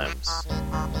multiple times.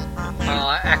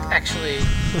 Well, actually,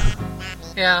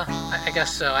 yeah, I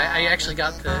guess so. I actually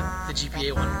got the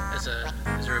GBA one as a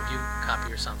review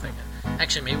copy or something.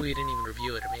 Actually, maybe we didn't even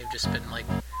review it. It may have just been like,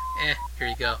 here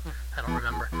you go. I don't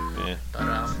remember. Yeah.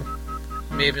 But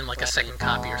it may have been like a second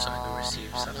copy or something we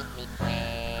received somehow.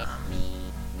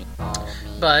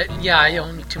 But yeah, I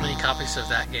own too many copies of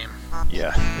that game.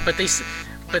 Yeah. But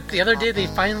the other day they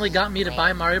finally got me to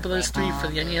buy Mario Bros. 3 for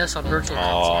the NES on Virtual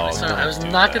Console. So I was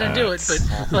not going to do it,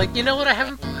 but like, you know what? I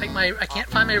can't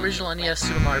find my original NES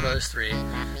Super Mario Bros. 3.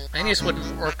 My NES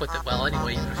wouldn't work with it well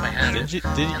anyway, even if I had it.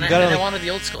 I wanted the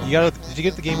old school. Did you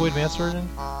get the Game Boy Advance version?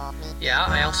 Yeah,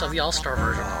 I also have the All-Star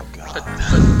version. Oh god.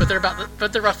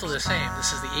 But they're roughly the same.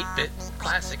 This is the 8-bit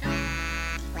classic.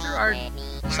 There are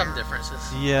some differences.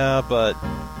 Yeah, but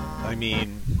I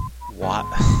mean, what?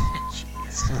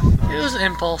 It was an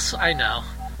impulse, I know.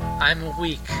 I'm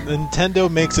weak. Nintendo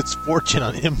makes its fortune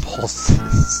on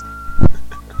impulses.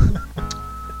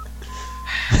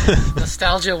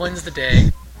 Nostalgia wins the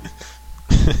day.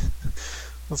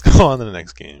 Let's go on to the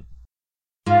next game.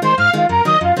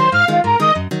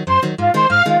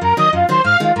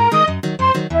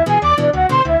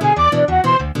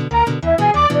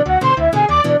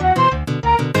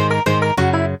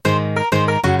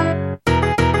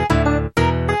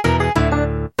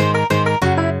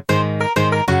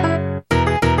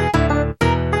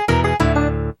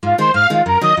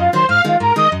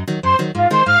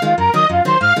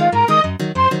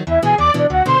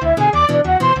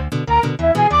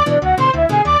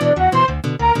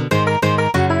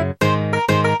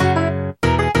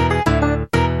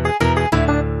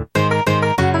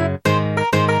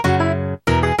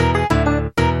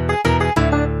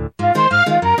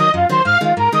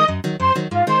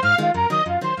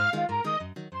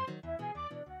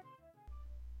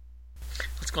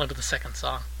 Let's go on to the second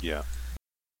song. Yeah.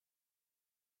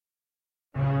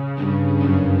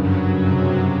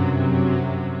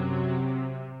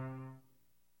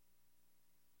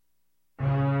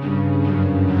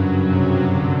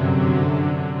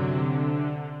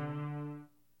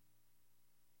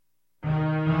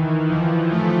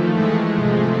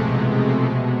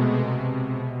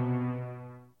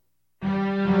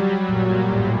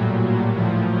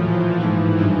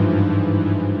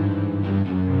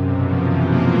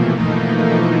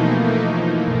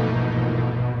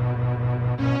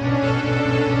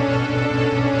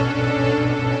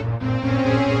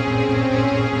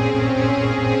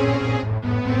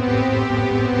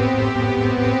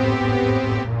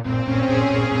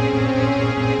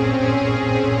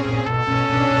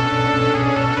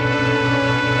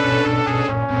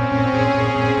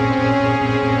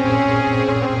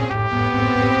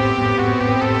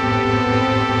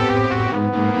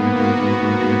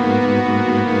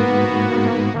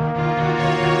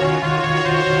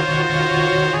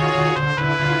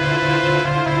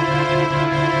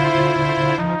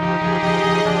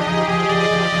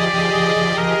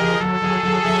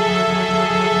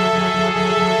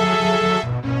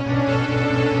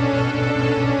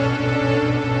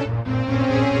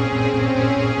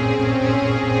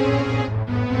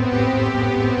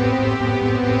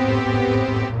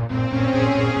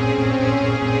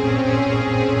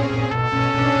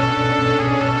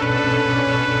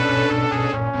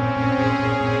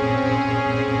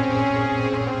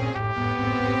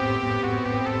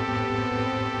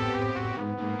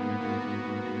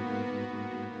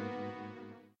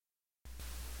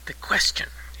 The question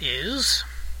is,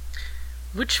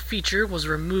 which feature was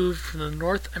removed from the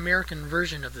North American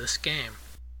version of this game?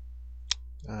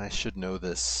 I should know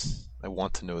this. I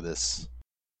want to know this.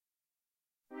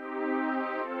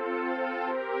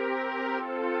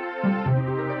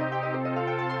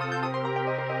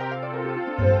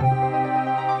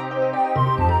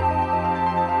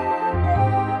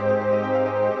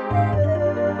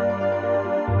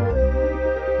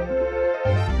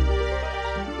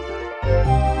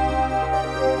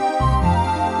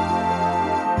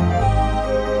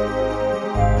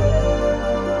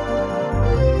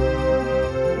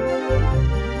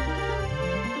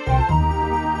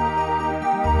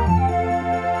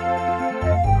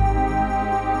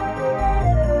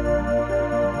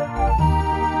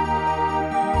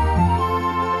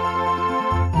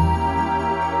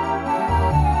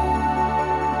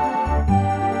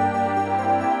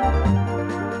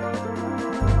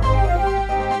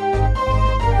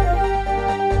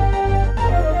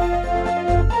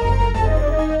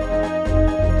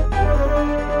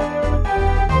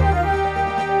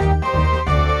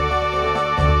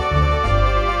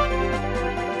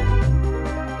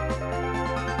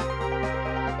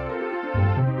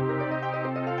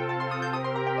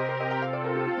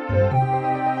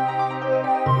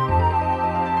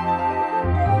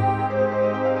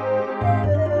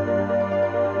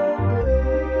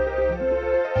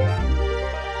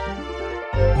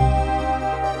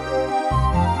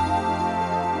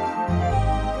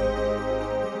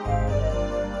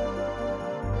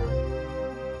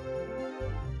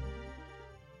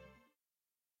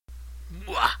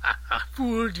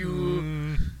 Fooled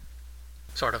you.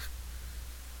 Sort of.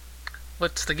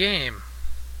 What's the game?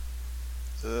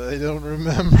 I don't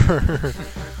remember.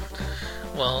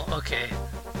 Well, okay.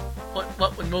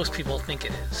 What would most people think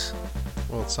it is?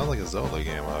 Well, it sounds like a Zelda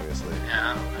game, obviously.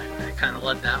 Yeah, I kind of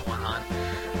led that one on.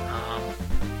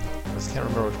 I just can't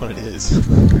remember which one it is.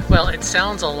 Well, it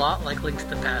sounds a lot like Link to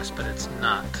the Past, but it's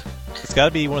not. It's got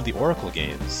to be one of the Oracle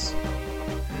games.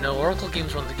 No, Oracle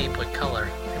games run the Game Boy Color.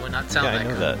 It would not sound yeah, that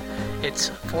good. I know that. It's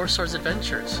Four Swords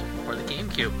Adventures for the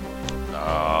GameCube.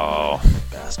 Oh,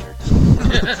 bastard.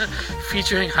 bastard.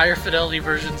 Featuring higher fidelity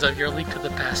versions of your Link to the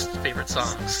Past favorite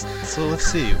songs. So let's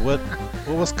see, what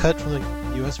was cut from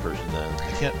the US version then?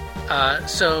 I can't...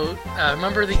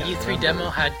 remember the E3 demo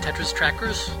had Tetris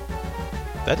Trackers?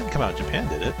 That didn't come out in Japan,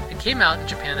 did it? It came out in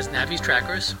Japan as Navi's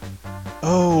Trackers.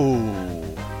 Oh.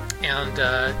 And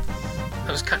that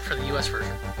was cut for the US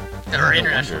version. Or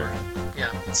international version.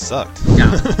 Yeah. It sucked.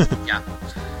 Yeah.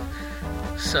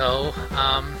 So,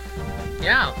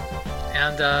 yeah.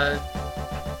 And,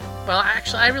 well,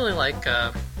 actually, I really like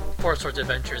Four Swords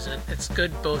Adventures, and it's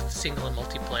good both single and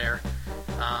multiplayer.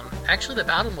 Actually, the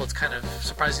battle mode's kind of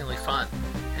surprisingly fun.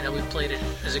 I know we played it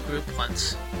as a group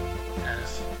once.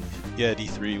 Yeah, at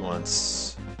E3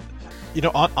 once. You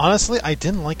know, honestly, I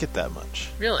didn't like it that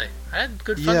much. Really? I had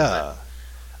good fun with it.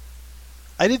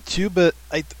 I did too, but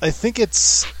I think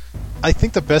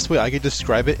the best way I could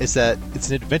describe it is that it's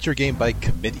an adventure game by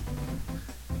committee.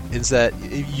 Is that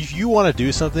if you want to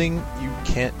do something, you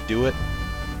can't do it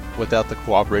without the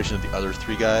cooperation of the other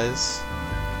three guys.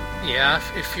 Yeah,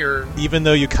 if you're... Even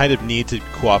though you kind of need to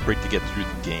cooperate to get through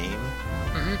the game,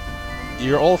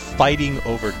 you're all fighting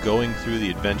over going through the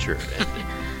adventure.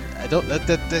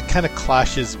 That kind of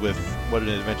clashes with what an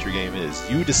adventure game is.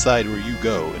 You decide where you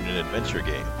go in an adventure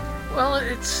game. Well,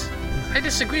 I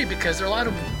disagree, because there are a lot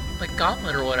of, like,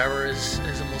 Gauntlet or whatever is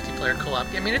a multiplayer co-op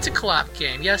game. I mean, it's a co-op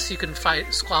game. Yes, you can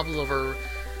squabble over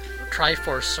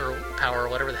Triforce or power or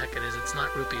whatever the heck it is. It's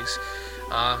not rupees.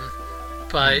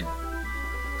 But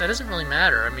that doesn't really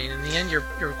matter. I mean, in the end,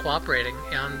 you're cooperating,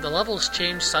 and the levels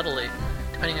change subtly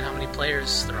depending on how many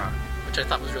players there are, which I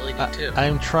thought was really neat too.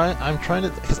 I'm trying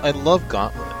to, because I love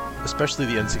Gauntlet, especially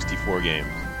the N64 game.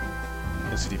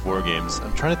 N64 games.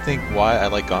 I'm trying to think why I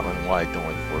like Gauntlet and why I don't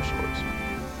like Four Swords.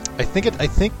 I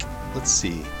think. Let's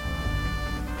see.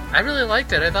 I really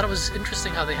liked it. I thought it was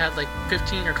interesting how they had like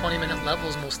 15 or 20 minute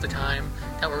levels most of the time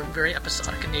that were very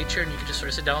episodic in nature, and you could just sort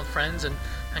of sit down with friends and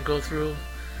go through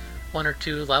one or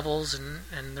two levels,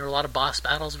 and there were a lot of boss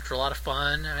battles, which were a lot of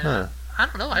fun. I mean, I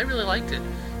don't know. I really liked it,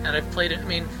 and I've played it. I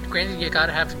mean, granted, you got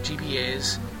to have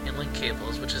GBAs and link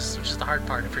cables, which is the hard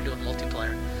part if you're doing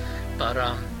multiplayer. But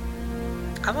I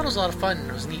thought it was a lot of fun.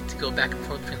 It was neat to go back and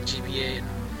forth between the GBA and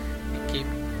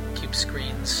cube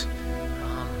screens.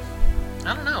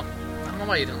 I don't know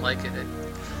why you didn't like it.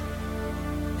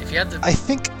 If you had the... I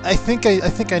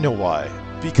think I know why.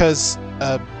 Because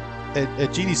at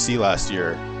GDC last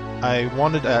year, I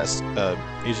wanted to ask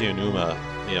Eiji Onuma,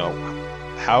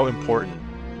 how important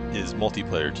is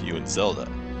multiplayer to you in Zelda?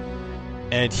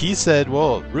 And he said,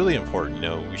 well, really important.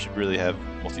 We should really have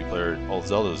multiplayer in all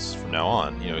Zeldas from now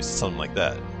on. He said something like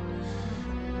that.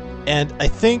 And I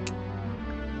think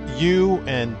you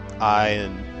and I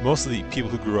and most of the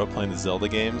people who grew up playing the Zelda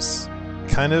games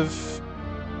kind of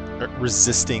are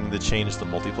resisting the change to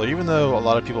multiplayer, even though a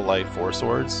lot of people like Four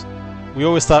Swords. We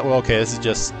always thought, well, okay, this is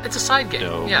just... It's a side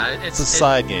game. It's a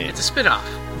side game. It's a spin-off.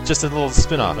 Just a little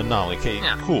spin-off, and not okay,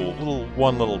 cool,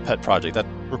 one little pet project.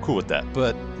 We're cool with that.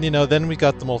 But, then we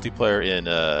got the multiplayer in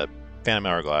Phantom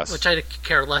Hourglass. Which I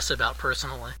care less about,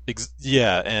 personally.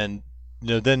 And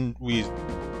then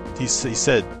he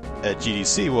said at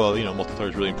GDC, well, multiplayer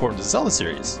is really important to the Zelda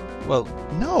series. Well,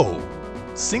 no.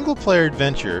 Single-player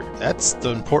adventure, that's the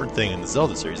important thing in the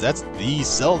Zelda series. That's the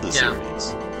Zelda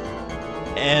series.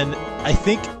 And I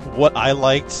think what I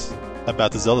liked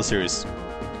about the Zelda series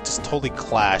just totally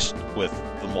clashed with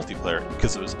the multiplayer,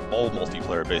 because it was all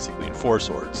multiplayer, basically, in Four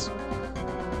Swords.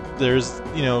 There's,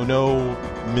 no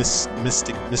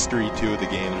mystery to the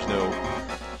game. There's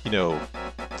no,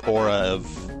 aura of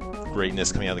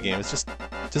greatness coming out of the game. It's just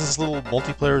this little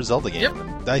multiplayer Zelda game. Yep.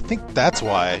 And I think that's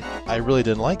why I really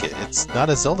didn't like it. It's not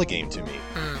a Zelda game to me.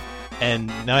 And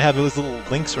now I have those little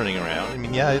links running around. I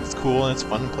mean, yeah, it's cool and it's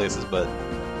fun in places, but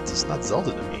it's just not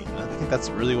Zelda to me. And I think that's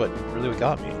really what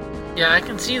got me. Yeah, I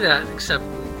can see that, except,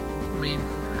 I mean,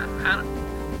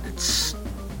 it's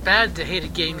bad to hate a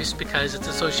game just because it's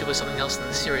associated with something else in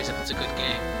the series if it's a good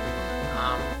game.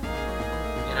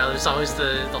 There's always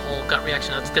the whole gut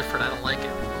reaction, that's different, I don't like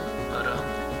it. But,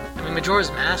 I mean, Majora's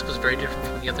Mask was very different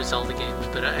from the other Zelda games,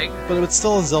 but it was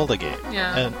still a Zelda game.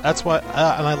 Yeah. And that's why,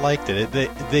 and I liked it.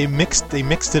 They mixed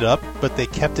it up, but they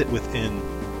kept it within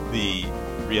the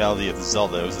reality of the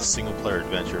Zelda. It was a single-player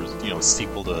adventure, it was, a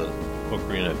sequel to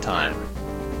Ocarina of Time.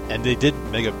 And they did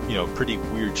make a, pretty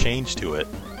weird change to it,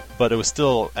 but it was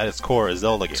still, at its core, a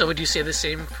Zelda game. So would you say the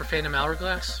same for Phantom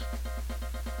Hourglass?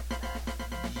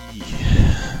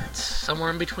 It's somewhere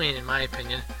in between, in my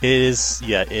opinion. It is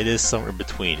somewhere in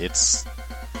between. It's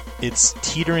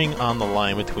teetering on the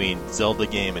line between Zelda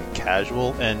game and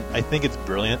casual, and I think it's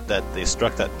brilliant that they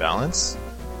struck that balance.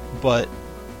 But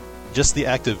just the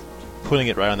act of putting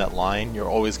it right on that line, you're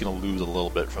always going to lose a little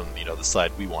bit from the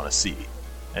side we want to see,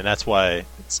 and that's why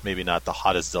it's maybe not the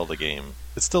hottest Zelda game.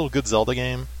 It's still a good Zelda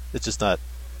game. It's just not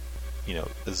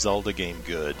a Zelda game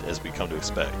good as we come to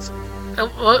expect.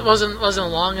 It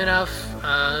wasn't long enough.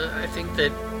 I think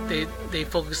that they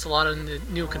focused a lot on the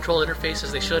new control interface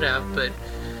as they should have, but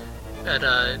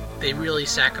they really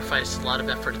sacrificed a lot of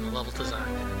effort in the level design,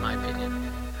 in my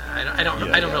opinion. I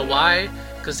don't know why,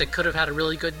 because they could have had a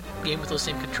really good game with those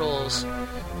same controls.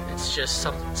 It's just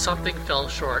something fell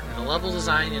short in the level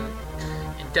design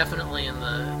and definitely in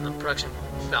the production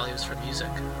values for music.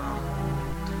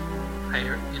 I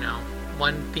heard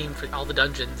one theme for all the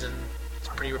dungeons, and it's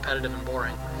pretty repetitive and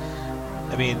boring.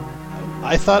 I mean,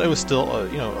 I thought it was still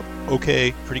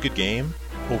okay, pretty good game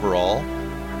overall,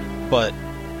 but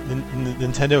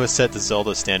Nintendo has set the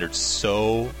Zelda standard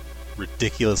so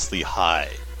ridiculously high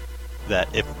that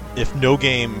if no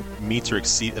game meets or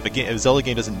exceed, if a Zelda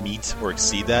game doesn't meet or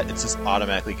exceed that, it's just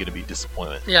automatically going to be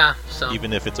disappointment. Yeah, so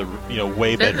even if it's a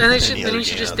way better. Then you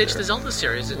should just ditch the Zelda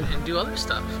series and do other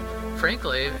stuff.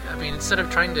 Frankly, I mean, instead of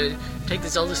trying to take the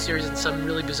Zelda series in some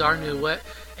really bizarre new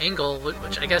angle,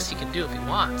 which I guess he can do if he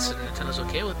wants, and Nintendo's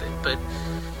okay with it,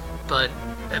 but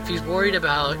if he's worried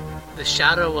about the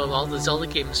shadow of all the Zelda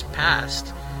games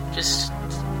past, just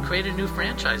create a new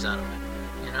franchise out of it,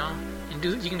 and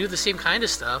you can do the same kind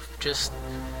of stuff, just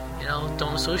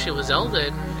don't associate with Zelda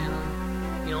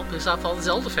and piss off all the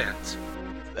Zelda fans.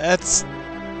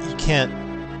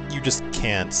 You just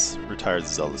can't retire the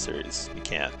Zelda series. You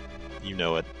can't. You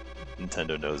know it.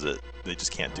 Nintendo knows it. They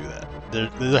just can't do that.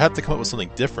 They have to come up with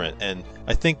something different. And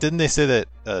I think, didn't they say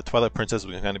that Twilight Princess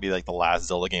was going to be like the last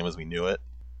Zelda game as we knew it?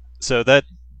 So that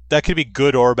could be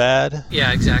good or bad.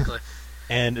 Yeah, exactly.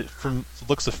 And from the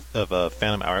looks of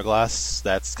Phantom Hourglass,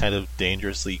 that's kind of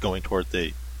dangerously going toward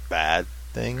the bad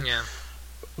thing. Yeah.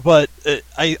 But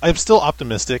I'm still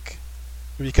optimistic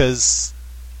because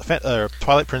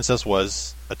Twilight Princess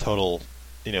was a total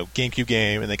GameCube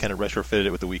game, and they kind of retrofitted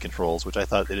it with the Wii controls, which I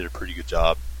thought they did a pretty good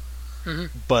job.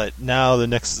 Mm-hmm. But now the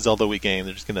next Zelda Wii game,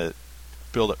 they're just going to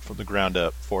build it from the ground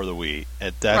up for the Wii,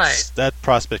 and that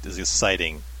prospect is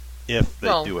exciting if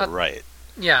they do it right.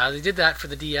 Yeah, they did that for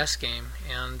the DS game,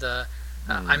 and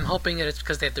I'm hoping that it's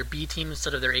because they had their B team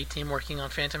instead of their A team working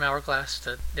on Phantom Hourglass.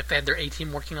 If they had their A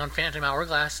team working on Phantom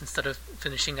Hourglass instead of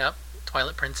finishing up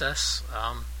Twilight Princess,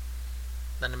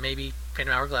 then maybe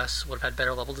Phantom Hourglass would have had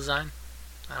better level design.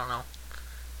 I don't know.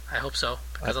 I hope so,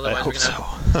 because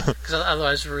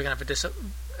otherwise we're gonna have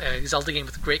a Zelda game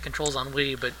with great controls on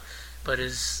Wii, but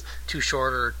is too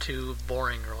short or too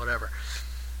boring or whatever.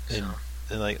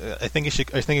 And I think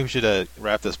we should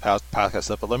wrap this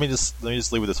podcast up. But let me just leave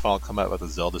with this final comment about the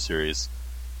Zelda series.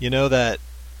 You know that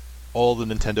all the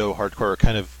Nintendo hardcore are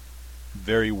kind of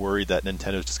very worried that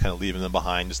Nintendo's just kind of leaving them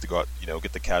behind just to go out,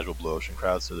 get the casual Blue Ocean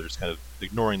crowd. So they're just kind of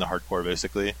ignoring the hardcore,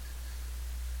 basically.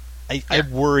 I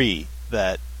worry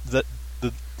that the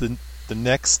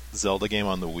next Zelda game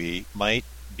on the Wii might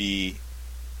be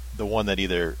the one that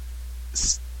either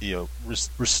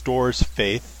restores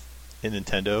faith in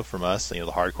Nintendo from us, the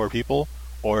hardcore people,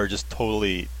 or just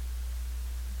totally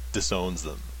disowns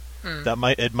them.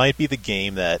 It might be the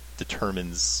game that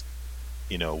determines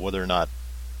whether or not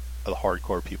the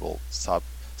hardcore people stop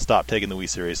taking the Wii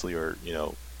seriously, or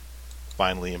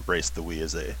finally embrace the Wii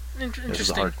as a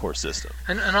hardcore system.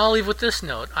 And I'll leave with this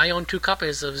note. I own 2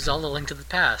 copies of Zelda Link to the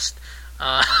Past.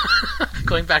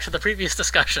 Going back to the previous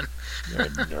discussion. You're a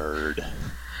nerd.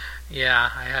 Yeah,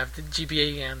 I have the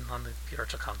GBA and on the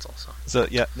Virtual Console. So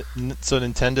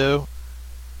Nintendo,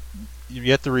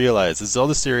 you have to realize the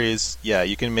Zelda series,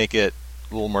 you can make it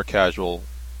a little more casual,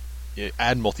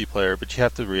 add multiplayer, but you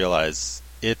have to realize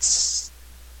it's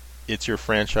your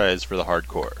franchise for the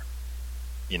hardcore.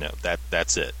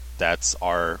 That's it. That's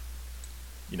our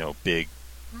big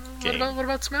game. What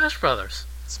about Smash Brothers?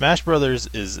 Smash Brothers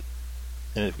is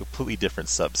in a completely different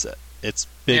subset. It's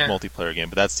big multiplayer game,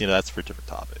 but that's for a different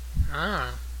topic.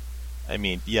 Ah. I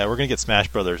mean, we're gonna get Smash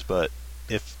Brothers, but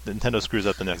if Nintendo screws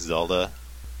up the next Zelda,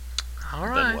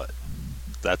 then what?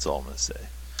 That's all I'm gonna say.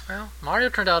 Well, Mario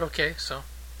turned out okay, so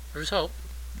there's hope.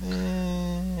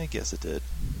 I guess it did.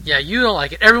 Yeah, you don't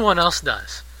like it. Everyone else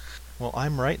does. Well,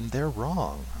 I'm right and they're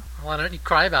wrong. Why don't you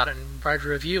cry about it and write a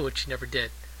review, which you never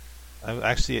did? I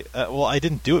actually, I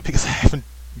didn't do it because I haven't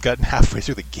gotten halfway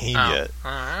through the game yet.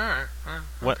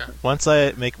 Okay. Once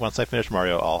I finish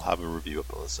Mario, I'll have a review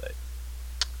up on the site.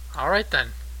 All right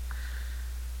then.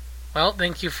 Well,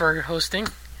 thank you for hosting,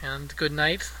 and good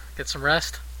night. Get some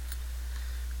rest.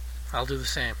 I'll do the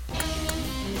same. All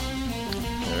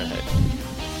right.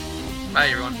 Bye,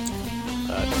 everyone.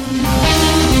 Bye.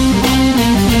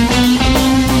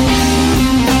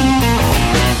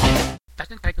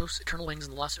 Ghosts, Eternal Wings,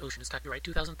 and the Lost Ocean is copyright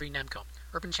 2003 Namco.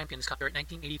 Urban Champion is copyright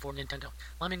 1984 Nintendo.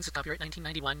 Lemmings is copyright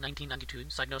 1991-1992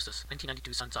 Psygnosis,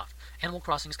 1992 Sunsoft. Animal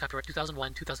Crossing is copyright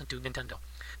 2001-2002 Nintendo.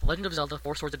 The Legend of Zelda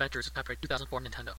 4 Swords Adventures is copyright 2004 Nintendo.